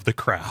temperature of the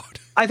crowd?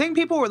 I think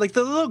people were like,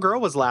 the little girl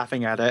was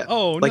laughing at it.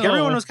 Oh, like, no.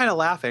 Everyone was kind of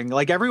laughing.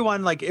 Like,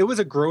 everyone, like, it was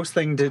a gross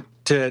thing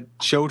to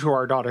show to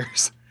our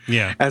daughters.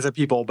 Yeah. As a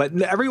people.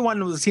 But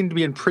everyone seemed to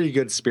be in pretty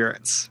good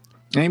spirits.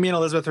 Amy and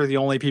Elizabeth were the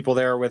only people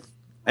there with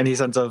any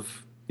sense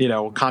of,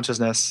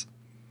 consciousness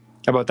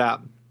about that.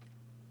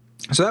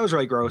 So that was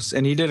really gross.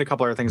 And he did a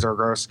couple other things that were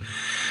gross.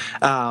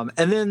 And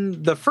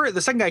then the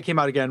second guy came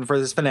out again for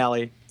this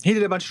finale. He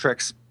did a bunch of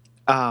tricks.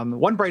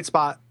 One bright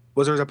spot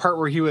was there was a part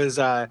where he was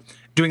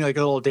doing like a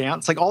little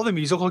dance. Like, all the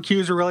musical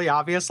cues were really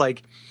obvious.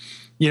 Like,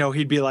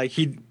 he'd be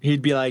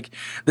like,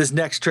 this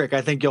next trick,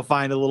 I think you'll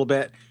find a little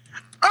bit,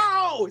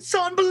 oh, it's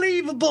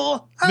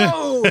unbelievable.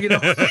 Oh,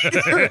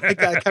 like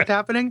that kept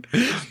happening.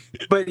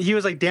 But he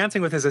was like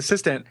dancing with his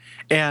assistant,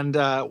 and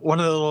a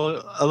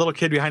little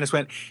kid behind us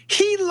went,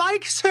 he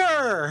likes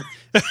her.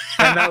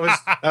 And that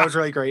was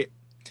really great.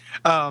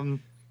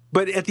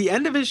 But at the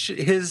end of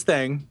his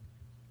thing,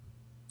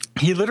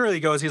 he literally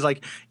goes, he's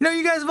like,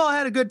 you guys have all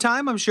had a good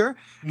time, I'm sure.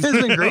 It's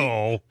been great.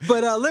 No.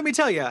 But let me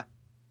tell you,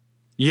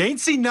 you ain't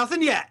seen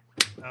nothing yet.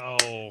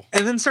 Oh.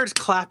 And then starts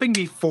clapping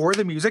before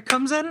the music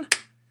comes in.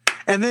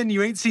 And then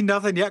you ain't seen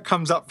nothing yet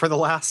comes up for the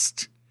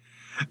last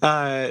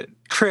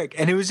trick.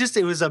 And it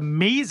was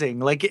amazing.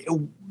 Like,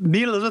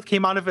 me and Elizabeth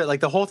came out of it, like,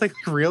 the whole thing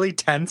really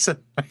tense and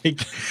like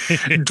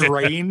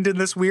drained in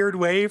this weird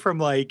way from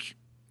like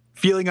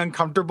feeling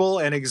uncomfortable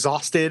and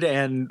exhausted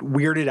and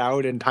weirded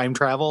out and time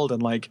traveled,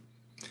 and like,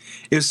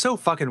 it was so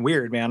fucking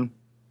weird, man.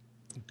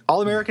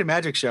 All-American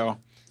Magic Show.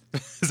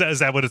 Is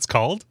that what it's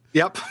called?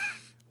 Yep.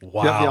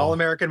 Wow. Yep, the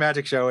All-American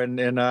Magic Show in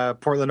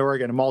Portland,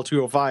 Oregon, Mall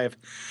 205,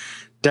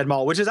 Dead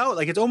Mall, which is out,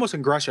 like, it's almost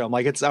in Gresham,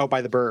 like, it's out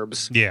by the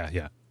burbs.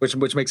 Yeah.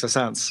 Which makes a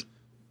sense.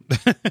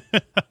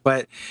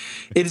 But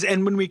it is,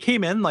 and when we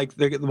came in, like,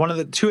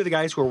 two of the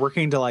guys who were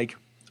working to like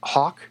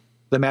hawk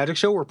the magic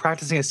show were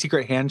practicing a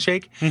secret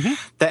handshake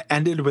that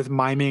ended with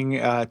miming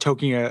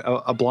toking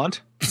a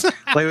blunt.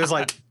 Like, it was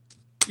like,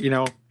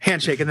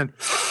 handshake, and then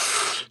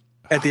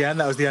at the end,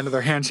 that was the end of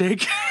their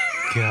handshake.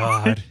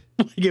 God.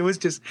 Like, it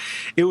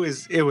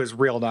was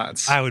real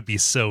nuts. I would be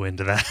so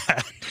into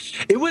that.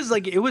 It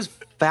was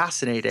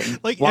fascinating.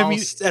 Like, while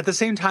at the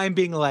same time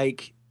being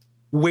like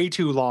way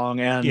too long,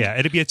 and yeah,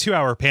 it'd be a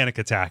 2-hour panic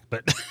attack,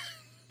 but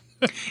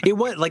it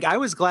was like, I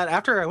was glad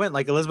after I went,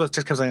 like, Elizabeth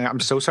just comes like, I'm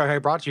so sorry I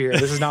brought you here.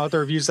 This is not what the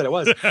review said it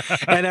was.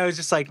 And I was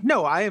just like,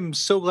 no, I am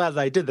so glad that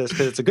I did this,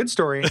 because it's a good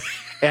story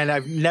and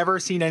I've never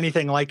seen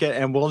anything like it,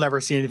 and we'll never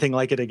see anything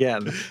like it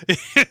again.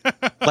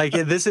 Like,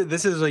 this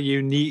is a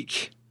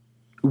unique,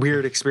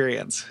 weird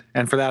experience.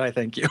 And for that, I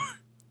thank you.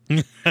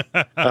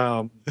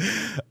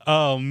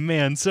 Oh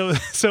man, so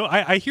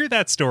I hear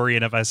that story,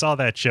 and if I saw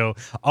that show,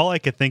 all I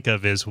could think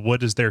of is,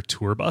 what is their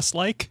tour bus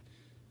like?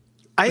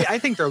 I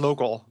think they're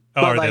local.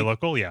 Oh, are they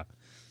local? Yeah,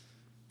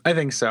 I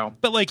think so.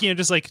 But like,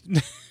 just like,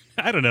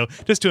 I don't know,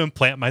 just to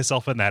implant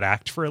myself in that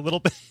act for a little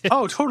bit.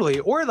 Oh, totally.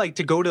 Or like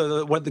to go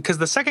to because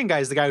the second guy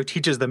is the guy who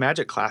teaches the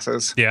magic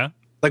classes. Yeah.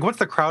 Like, what's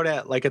the crowd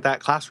at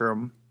that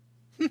classroom?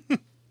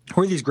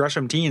 Who are these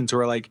Gresham teens who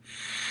are like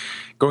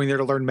going there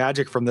to learn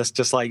magic from this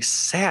just like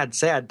sad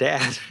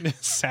dad?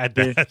 Sad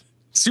dad.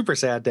 Super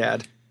sad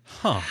dad.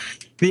 Huh.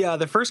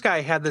 The first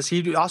guy had this.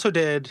 He also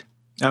did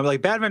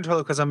Like bad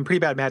ventriloquism, pretty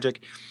bad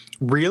magic,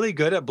 really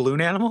good at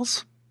balloon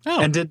animals. Oh.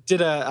 And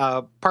did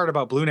a part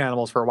about balloon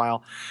animals for a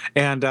while.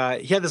 And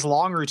he had this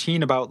long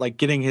routine about like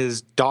getting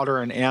his daughter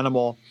an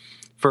animal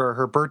for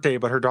her birthday,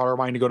 but her daughter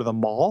wanting to go to the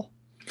mall.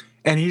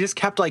 And he just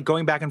kept like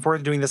going back and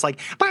forth doing this like,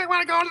 but I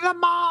want to go to the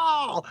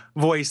mall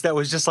voice that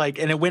was just like,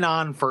 and it went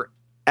on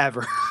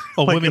forever.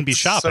 Oh, Like, women be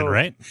shopping,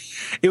 right?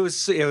 It was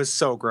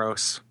so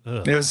gross.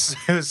 Ugh. It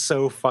was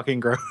so fucking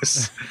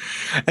gross.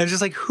 And it's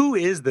just like, who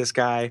is this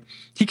guy?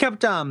 He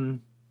kept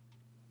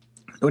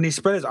when he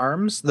spread his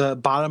arms, the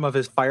bottom of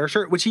his fire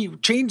shirt, which he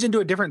changed into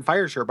a different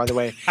fire shirt, by the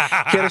way.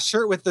 He had a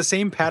shirt with the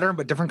same pattern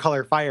but different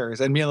color fires.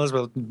 And me and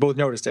Elizabeth both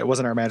noticed it. It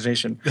wasn't our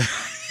imagination.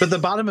 But the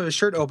bottom of his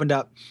shirt opened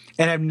up,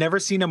 and I've never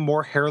seen a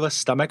more hairless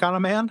stomach on a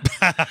man.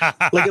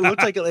 Like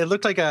it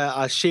looked like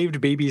a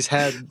shaved baby's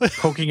head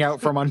poking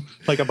out from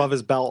like above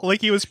his belt.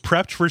 Like he was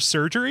prepped for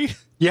surgery?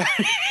 Yeah.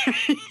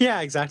 Yeah,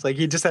 exactly. Like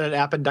he just had an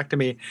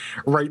appendectomy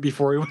right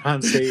before he went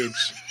on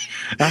stage.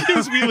 He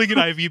was wheeling an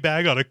IV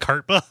bag on a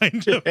cart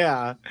behind him.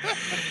 Yeah.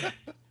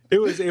 It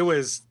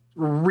was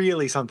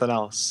really something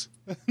else.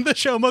 The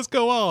show must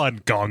go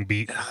on. Gong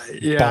beat.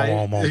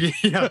 Yeah. Bom.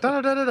 Yeah.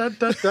 Da, da, da,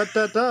 da, da,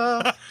 da,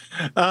 da.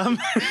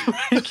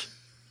 Like,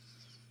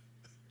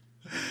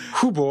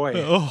 oh boy.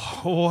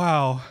 Oh,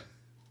 wow.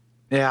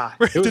 Yeah.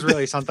 It was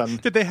really something.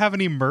 Did they have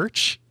any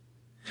merch?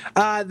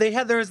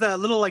 There was that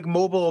little like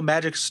mobile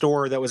magic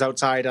store that was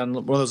outside on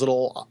one of those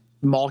little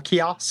mall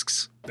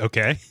kiosks.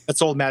 Okay. That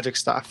sold magic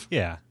stuff.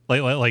 Yeah.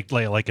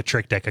 Like a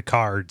trick deck of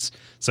cards,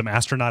 some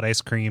astronaut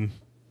ice cream.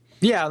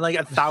 Yeah,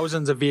 like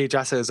thousands of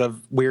VHSs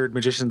of weird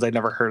magicians I'd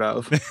never heard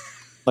of,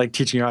 like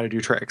teaching you how to do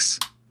tricks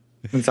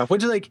and stuff.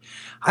 Which is like,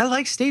 I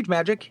like stage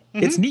magic.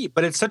 Mm-hmm. It's neat,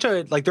 but it's such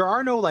a like there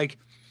are no like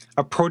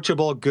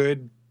approachable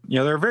good. You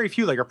know, there are very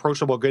few like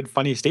approachable good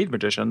funny stage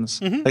magicians.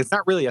 Mm-hmm. Like, it's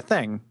not really a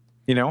thing.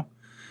 You know,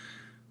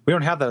 we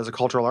don't have that as a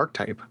cultural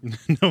archetype.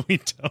 No, we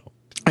don't.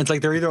 It's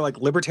like they're either like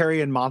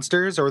libertarian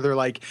monsters or they're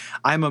like,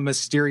 I'm a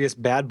mysterious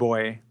bad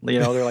boy.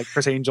 You know, they're like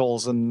Chris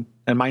Angels and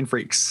Mind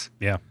Freaks.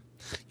 Yeah.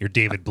 You're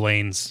David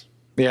Blaine's.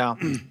 Yeah.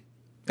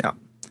 Yeah.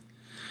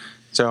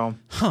 So,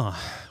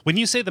 When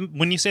you say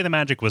the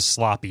magic was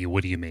sloppy,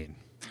 what do you mean?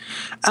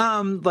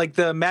 Like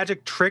the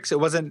magic tricks, it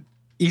wasn't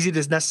easy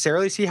to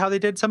necessarily see how they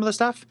did some of the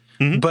stuff,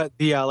 mm-hmm. but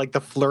the like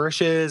the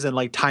flourishes and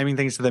like timing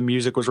things to the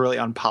music was really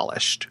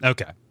unpolished.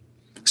 Okay.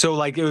 So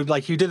like it was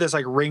like you did this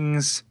like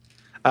rings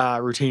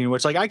routine,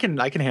 which like I can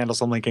handle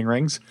some linking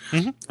rings.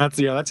 Mm-hmm.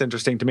 That's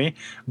interesting to me.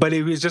 But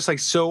it was just like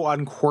so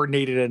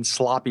uncoordinated and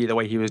sloppy the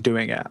way he was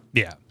doing it.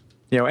 Yeah.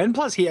 You know, and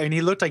plus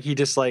he looked like he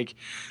just like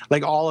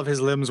all of his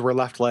limbs were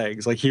left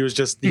legs. Like he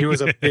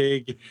was a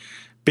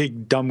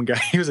big dumb guy.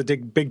 He was a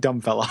big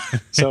dumb fella.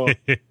 So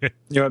you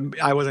know,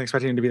 I wasn't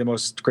expecting him to be the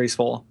most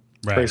graceful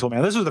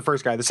man. This was the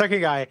first guy. The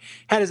second guy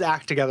had his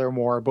act together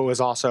more, but was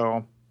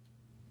also,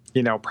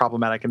 you know,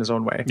 problematic in his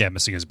own way. Yeah,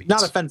 missing his beats.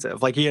 Not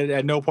offensive. Like he had,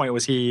 at no point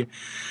was he,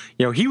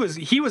 you know, he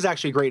was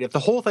actually great. If the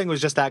whole thing was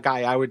just that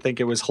guy, I would think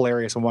it was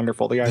hilarious and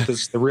wonderful. The guy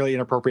with the really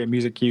inappropriate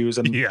music cues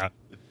and yeah.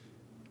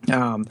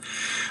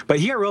 But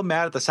he got real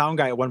mad at the sound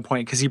guy at one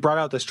point because he brought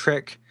out this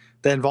trick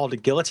that involved a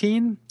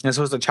guillotine and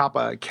supposed to chop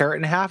a carrot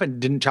in half and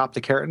didn't chop the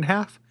carrot in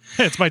half.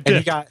 It's my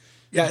dick. Well,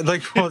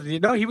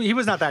 you know, he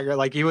was not that good.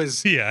 Like he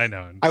was. Yeah, I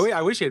know.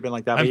 I wish he had been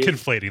like that. I'm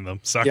conflating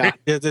them. Sorry. Yeah.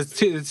 Well,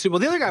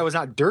 the other guy was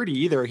not dirty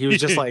either. He was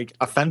just like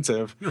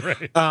offensive.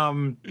 Right.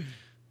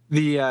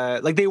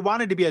 Like they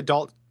wanted to be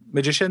adult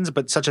magicians,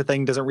 but such a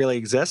thing doesn't really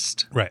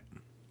exist. Right.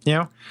 You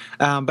know,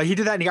 but he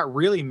did that and he got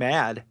really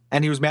mad,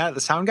 and he was mad at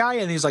the sound guy,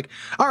 and he's like,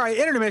 "All right,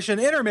 intermission,"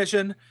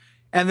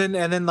 and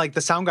then like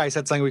the sound guy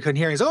said something we couldn't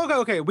hear. He's like,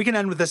 "Okay, we can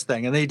end with this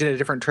thing," and then he did a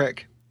different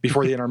trick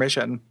before the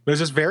intermission. It was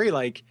just very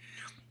like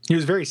he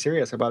was very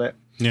serious about it.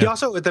 Yeah. He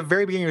also at the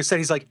very beginning he said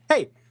he's like,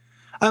 "Hey,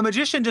 a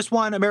magician just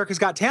won America's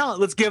Got Talent.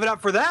 Let's give it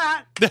up for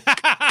that."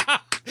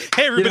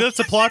 Hey, everybody, that's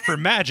a plot for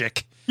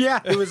magic. Yeah,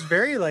 it was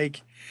very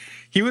like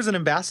he was an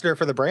ambassador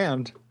for the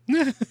brand.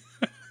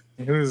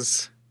 It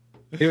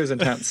was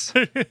intense.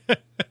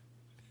 But,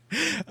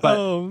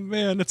 oh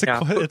man,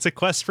 it's a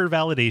quest for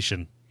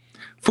validation.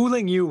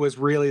 Fooling you was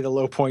really the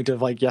low point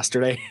of like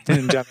yesterday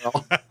in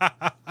general.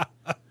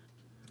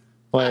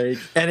 Like,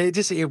 and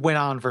it went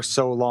on for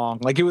so long.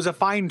 Like it was a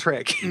fine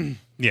trick. Yeah,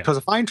 it was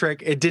a fine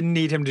trick. It didn't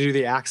need him to do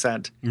the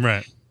accent.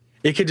 Right.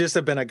 It could just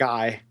have been a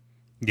guy.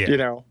 Yeah. You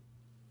know.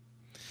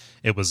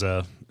 It was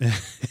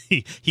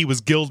he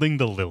was gilding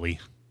the lily.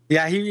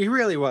 Yeah, he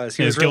really was.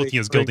 He was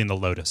gilding the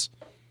lotus.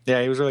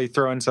 Yeah, he was really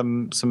throwing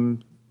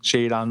some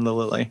shade on the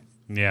lily.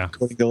 Yeah.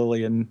 Coating the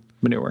lily in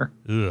manure.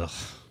 Ugh.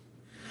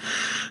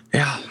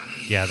 Yeah.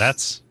 Yeah,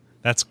 that's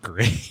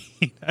great.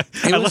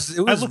 It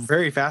was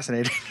very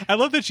fascinating. I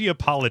love that she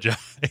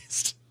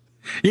apologized.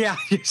 Yeah,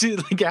 you see,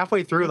 like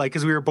halfway through, like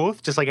because we were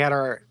both just like had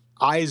our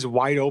eyes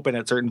wide open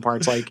at certain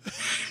parts, like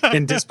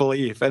in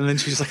disbelief. And then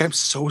she's like, I'm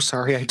so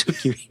sorry I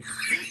took you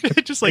here.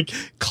 Just like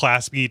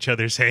clasping each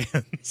other's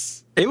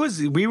hands. It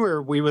was, we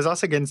was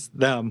us against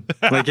them.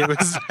 Like it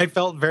was, I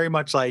felt very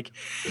much like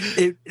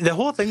the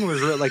whole thing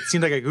was real, like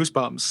seemed like a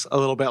Goosebumps a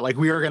little bit. Like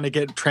we were going to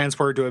get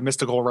transported to a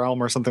mystical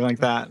realm or something like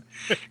that.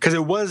 Cause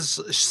it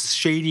was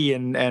shady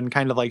and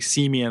kind of like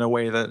seamy in a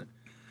way that,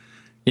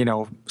 you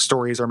know,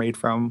 stories are made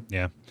from.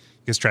 Yeah.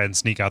 You just try and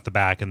sneak out the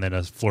back and then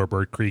a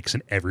floorboard creaks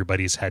and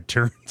everybody's head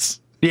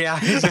turns. Yeah.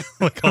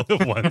 Like all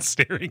the ones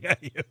staring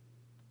at you.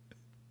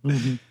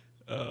 Mm-hmm.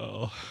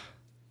 Oh.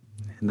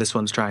 And this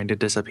one's trying to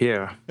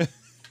disappear.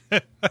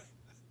 I'm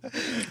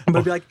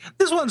gonna be like,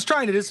 this one's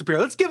trying to disappear.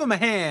 Let's give him a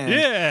hand.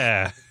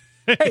 Yeah.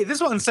 Hey,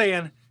 this one's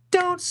saying,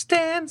 don't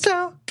stand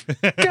so.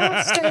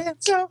 Don't stand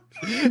so.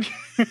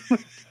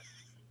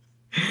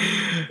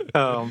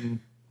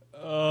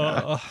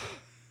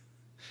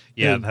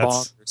 Yeah,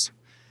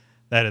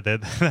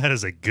 that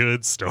is a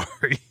good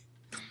story.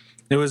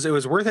 It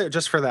was worth it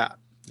just for that.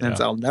 And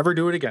I'll never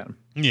do it again.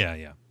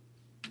 Yeah.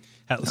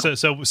 No.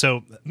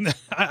 So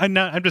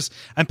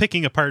I'm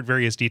picking apart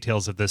various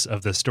details of this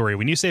story.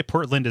 When you say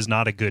Portland is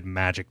not a good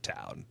magic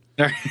town,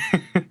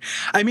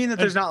 I mean that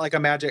there's not like a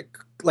magic,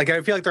 like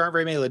I feel like there aren't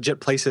very many legit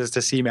places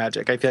to see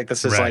magic. I feel like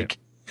this is like,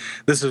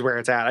 this is where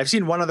it's at. I've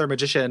seen one other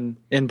magician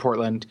in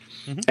Portland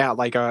at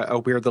like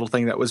a weird little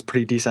thing that was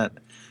pretty decent,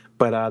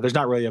 but there's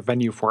not really a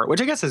venue for it,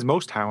 which I guess is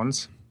most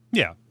towns.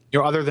 Yeah. You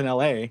know, other than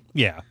LA.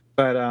 Yeah.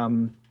 But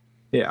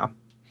yeah.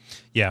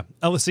 Yeah.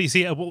 Oh,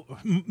 see,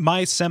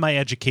 my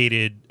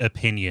semi-educated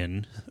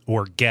opinion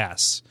or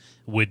guess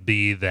would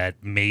be that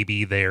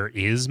maybe there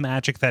is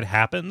magic that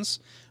happens,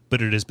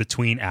 but it is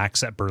between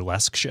acts at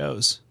burlesque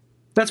shows.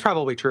 That's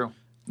probably true.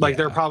 Like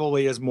there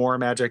probably is more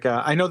magic.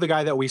 I know the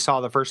guy that we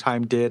saw the first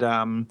time did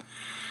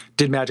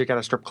magic at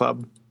a strip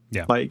club.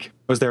 Yeah. Like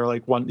was there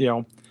like one, you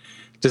know,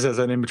 just as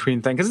an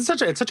in-between thing. Cause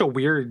it's such a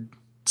weird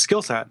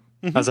skill set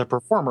as a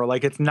performer.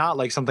 Like it's not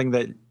like something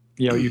that,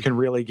 you know, you can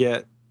really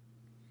get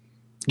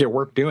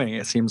work doing,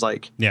 it seems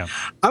like. Yeah.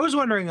 I was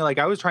wondering, like,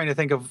 I was trying to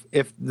think of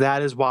if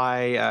that is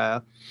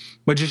why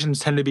magicians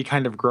tend to be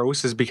kind of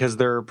gross, is because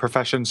their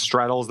profession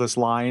straddles this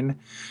line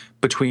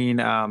between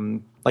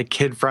like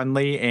kid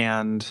friendly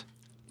and,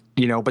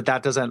 you know, but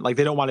that doesn't, like,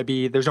 they don't want to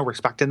be, there's no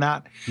respect in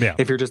that. Yeah.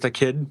 If you're just a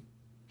kid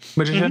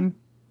magician,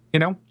 you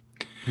know?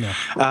 Yeah.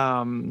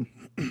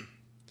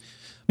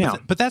 Yeah.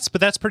 But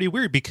that's pretty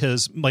weird,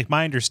 because like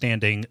my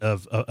understanding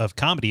of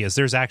comedy is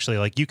there's actually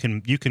like you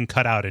can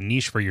cut out a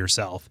niche for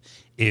yourself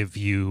if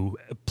you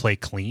play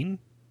clean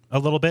a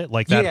little bit,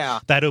 like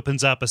that. That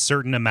opens up a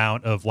certain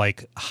amount of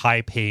like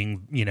high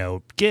paying, you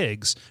know,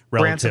 gigs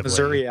relatively.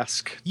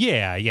 Missouri-esque.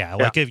 Yeah.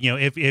 Like if you know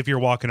if you're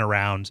walking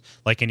around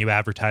like and you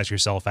advertise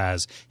yourself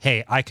as,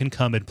 hey, I can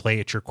come and play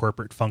at your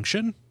corporate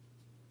function.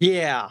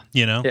 Yeah.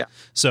 You know? Yeah.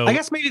 So I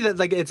guess maybe that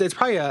like it's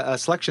probably a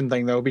selection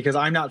thing though, because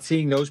I'm not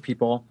seeing those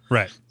people.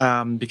 Right.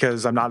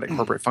 Because I'm not at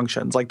corporate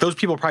functions. Like those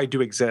people probably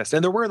do exist.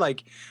 And there were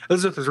like,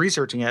 Elizabeth was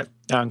researching it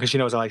because she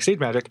knows I like stage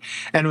magic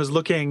and was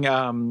looking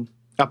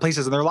at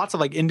places, and there are lots of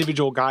like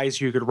individual guys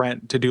you could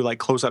rent to do like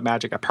close up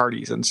magic at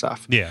parties and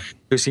stuff. Yeah.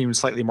 Who seem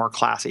slightly more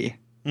classy,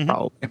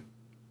 probably.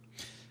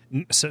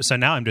 So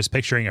now I'm just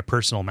picturing a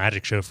personal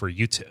magic show for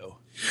you two.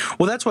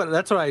 Well, that's what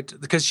I,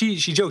 because she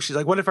jokes. She's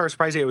like, what if our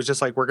surprise date was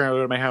just like, we're going to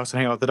go to my house and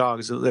hang out with the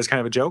dogs? That's kind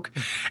of a joke.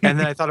 And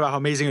then I thought about how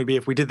amazing it would be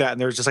if we did that and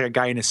there was just like a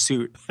guy in a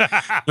suit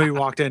who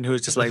walked in who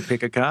was just like,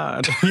 pick a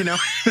card, you know?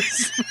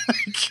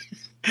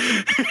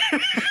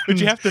 Would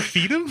you have to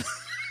feed him?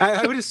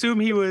 I would assume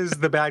he was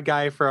the bad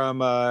guy from,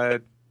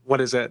 what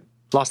is it?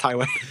 Lost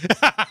Highway.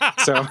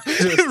 So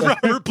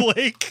Robert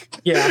Blake.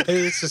 Yeah, I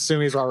just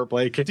assume he's Robert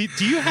Blake.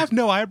 Do you have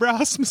no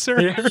eyebrows, sir?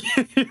 Yeah.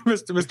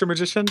 Mr.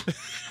 Magician.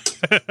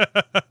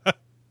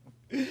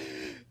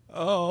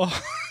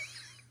 Oh.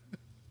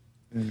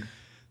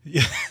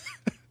 Yeah.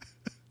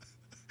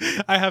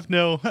 I have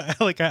no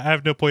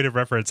point of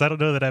reference. I don't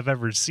know that I've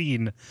ever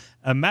seen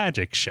a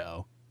magic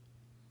show.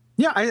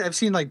 Yeah, I've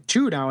seen like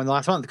two now in the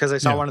last month because I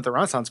saw one at the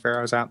Renaissance Fair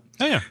I was at.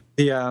 Oh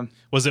yeah.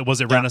 Was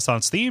it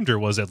Renaissance themed, or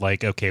was it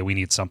like, okay, we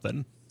need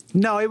something?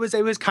 No, it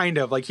was kind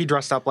of like he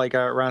dressed up like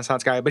a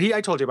Renaissance guy, but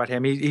I told you about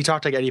him. He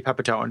talked like Eddie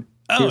Pepitone.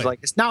 He was like,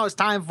 it's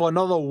time for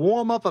another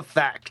warm up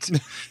effect.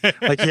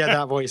 Like he had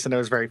that voice, and it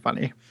was very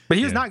funny. But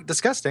he was not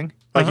disgusting.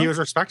 Like he was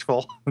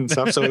respectful and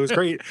stuff, so it was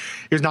great.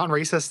 He was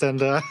non-racist,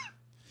 and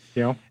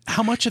you know.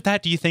 How much of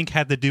that do you think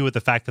had to do with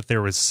the fact that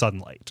there was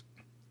sunlight?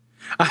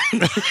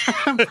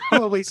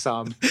 Probably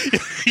some.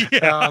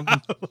 Yeah.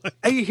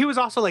 He was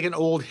also like an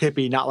old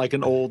hippie, not like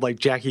an old like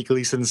Jackie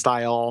Gleason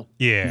style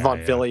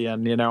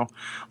vaudevillian, you know.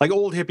 Like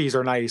old hippies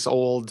are nice,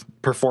 old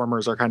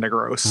performers are kind of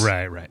gross.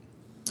 Right.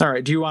 All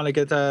right, do you want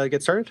to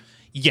get started?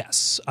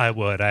 Yes, I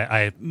would.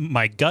 I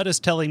my gut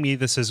is telling me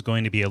this is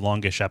going to be a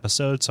longish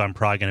episode, so I'm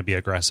probably going to be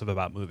aggressive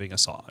about moving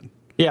us on.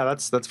 Yeah,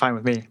 that's fine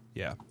with me.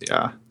 Yeah.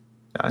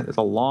 It's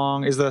a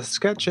long. Is the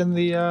sketch in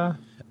the?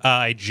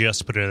 I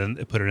just put it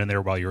in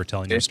there while you were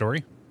telling your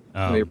story.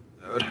 Yeah.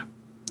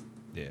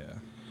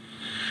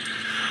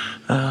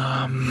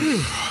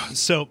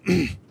 So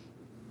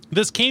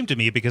this came to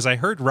me because I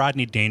heard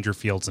Rodney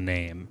Dangerfield's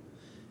name,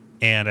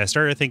 and I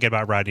started thinking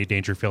about Rodney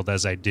Dangerfield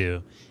as I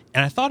do,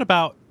 and I thought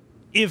about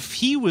if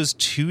he was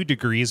 2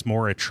 degrees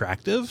more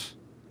attractive,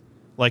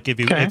 like if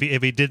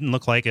he didn't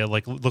look like a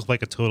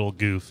total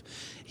goof,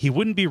 he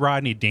wouldn't be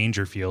Rodney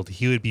Dangerfield.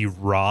 He would be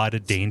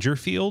Rod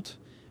Dangerfield,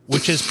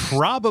 which is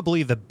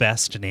probably the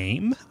best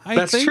name.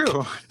 That's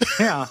true.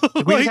 Yeah,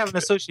 we just have an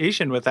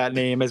association with that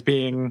name as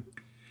being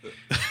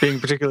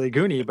particularly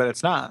goony, but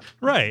it's not.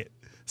 Right.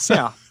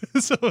 So,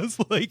 so it's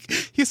like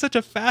he's such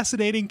a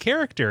fascinating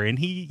character, and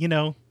he,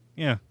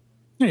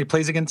 he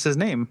plays against his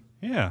name.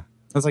 Yeah.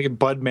 It's like a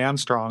Bud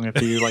Manstrong if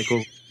you like,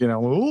 Hey,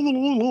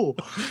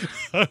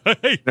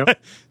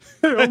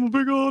 I'm a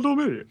big old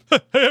Dominion.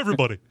 Hey,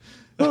 everybody.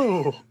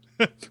 Oh.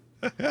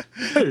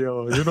 Hey,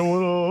 you know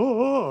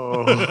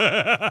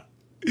what?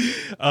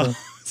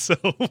 So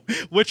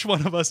which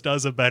one of us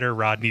does a better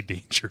Rodney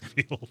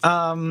Dangerfield?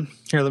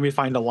 Here, let me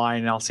find a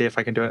line and I'll see if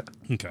I can do it.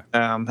 Okay.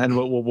 And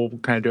we'll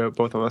kind of do it,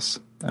 both of us.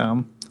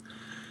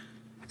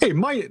 Hey,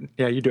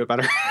 you do it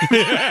better.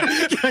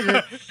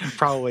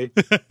 Probably.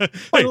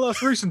 My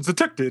lacerations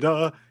detected.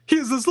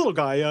 He's this little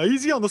guy.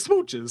 Easy on the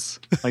smooches.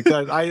 Like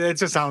that. It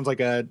just sounds like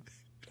a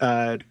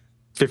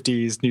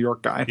 50s New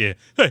York guy. Yeah.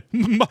 Hey,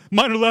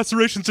 minor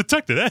lacerations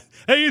detected.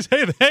 Hey,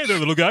 there,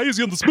 little guy.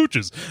 Easy on the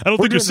smooches. I don't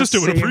think your sister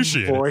would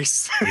appreciate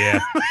voice. it. Yeah.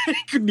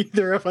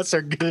 Neither of us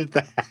are good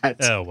at that.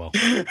 Oh well.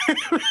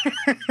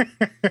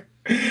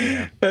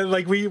 Yeah.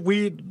 Like we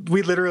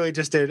literally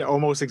just did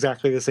almost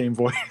exactly the same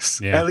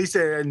voice. Yeah. At least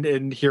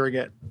in hearing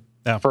it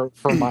for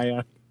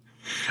Maya.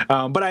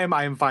 But I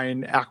am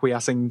fine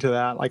acquiescing to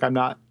that. Like I'm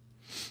not.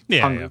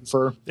 Yeah.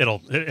 For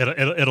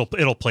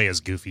it'll play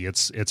as goofy.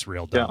 It's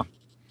real dumb.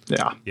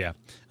 Yeah.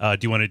 Do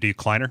you want to do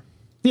Kleiner?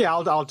 Yeah,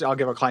 I'll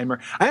give a Kleiner.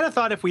 I had a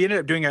thought if we ended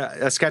up doing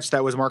a sketch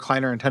that was more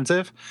Kleiner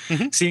intensive,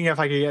 seeing if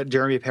I could get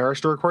Jeremy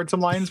Parrish to record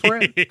some lines for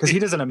it, because he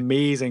does an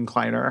amazing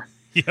Kleiner.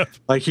 Yep.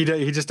 Like he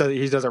does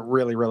it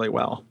really, really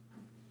well.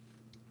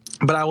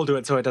 But I will do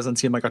it so it doesn't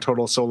seem like a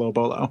total solo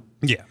bolo.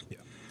 Yeah.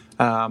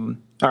 All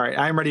right,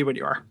 I'm ready when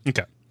you are.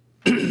 Okay.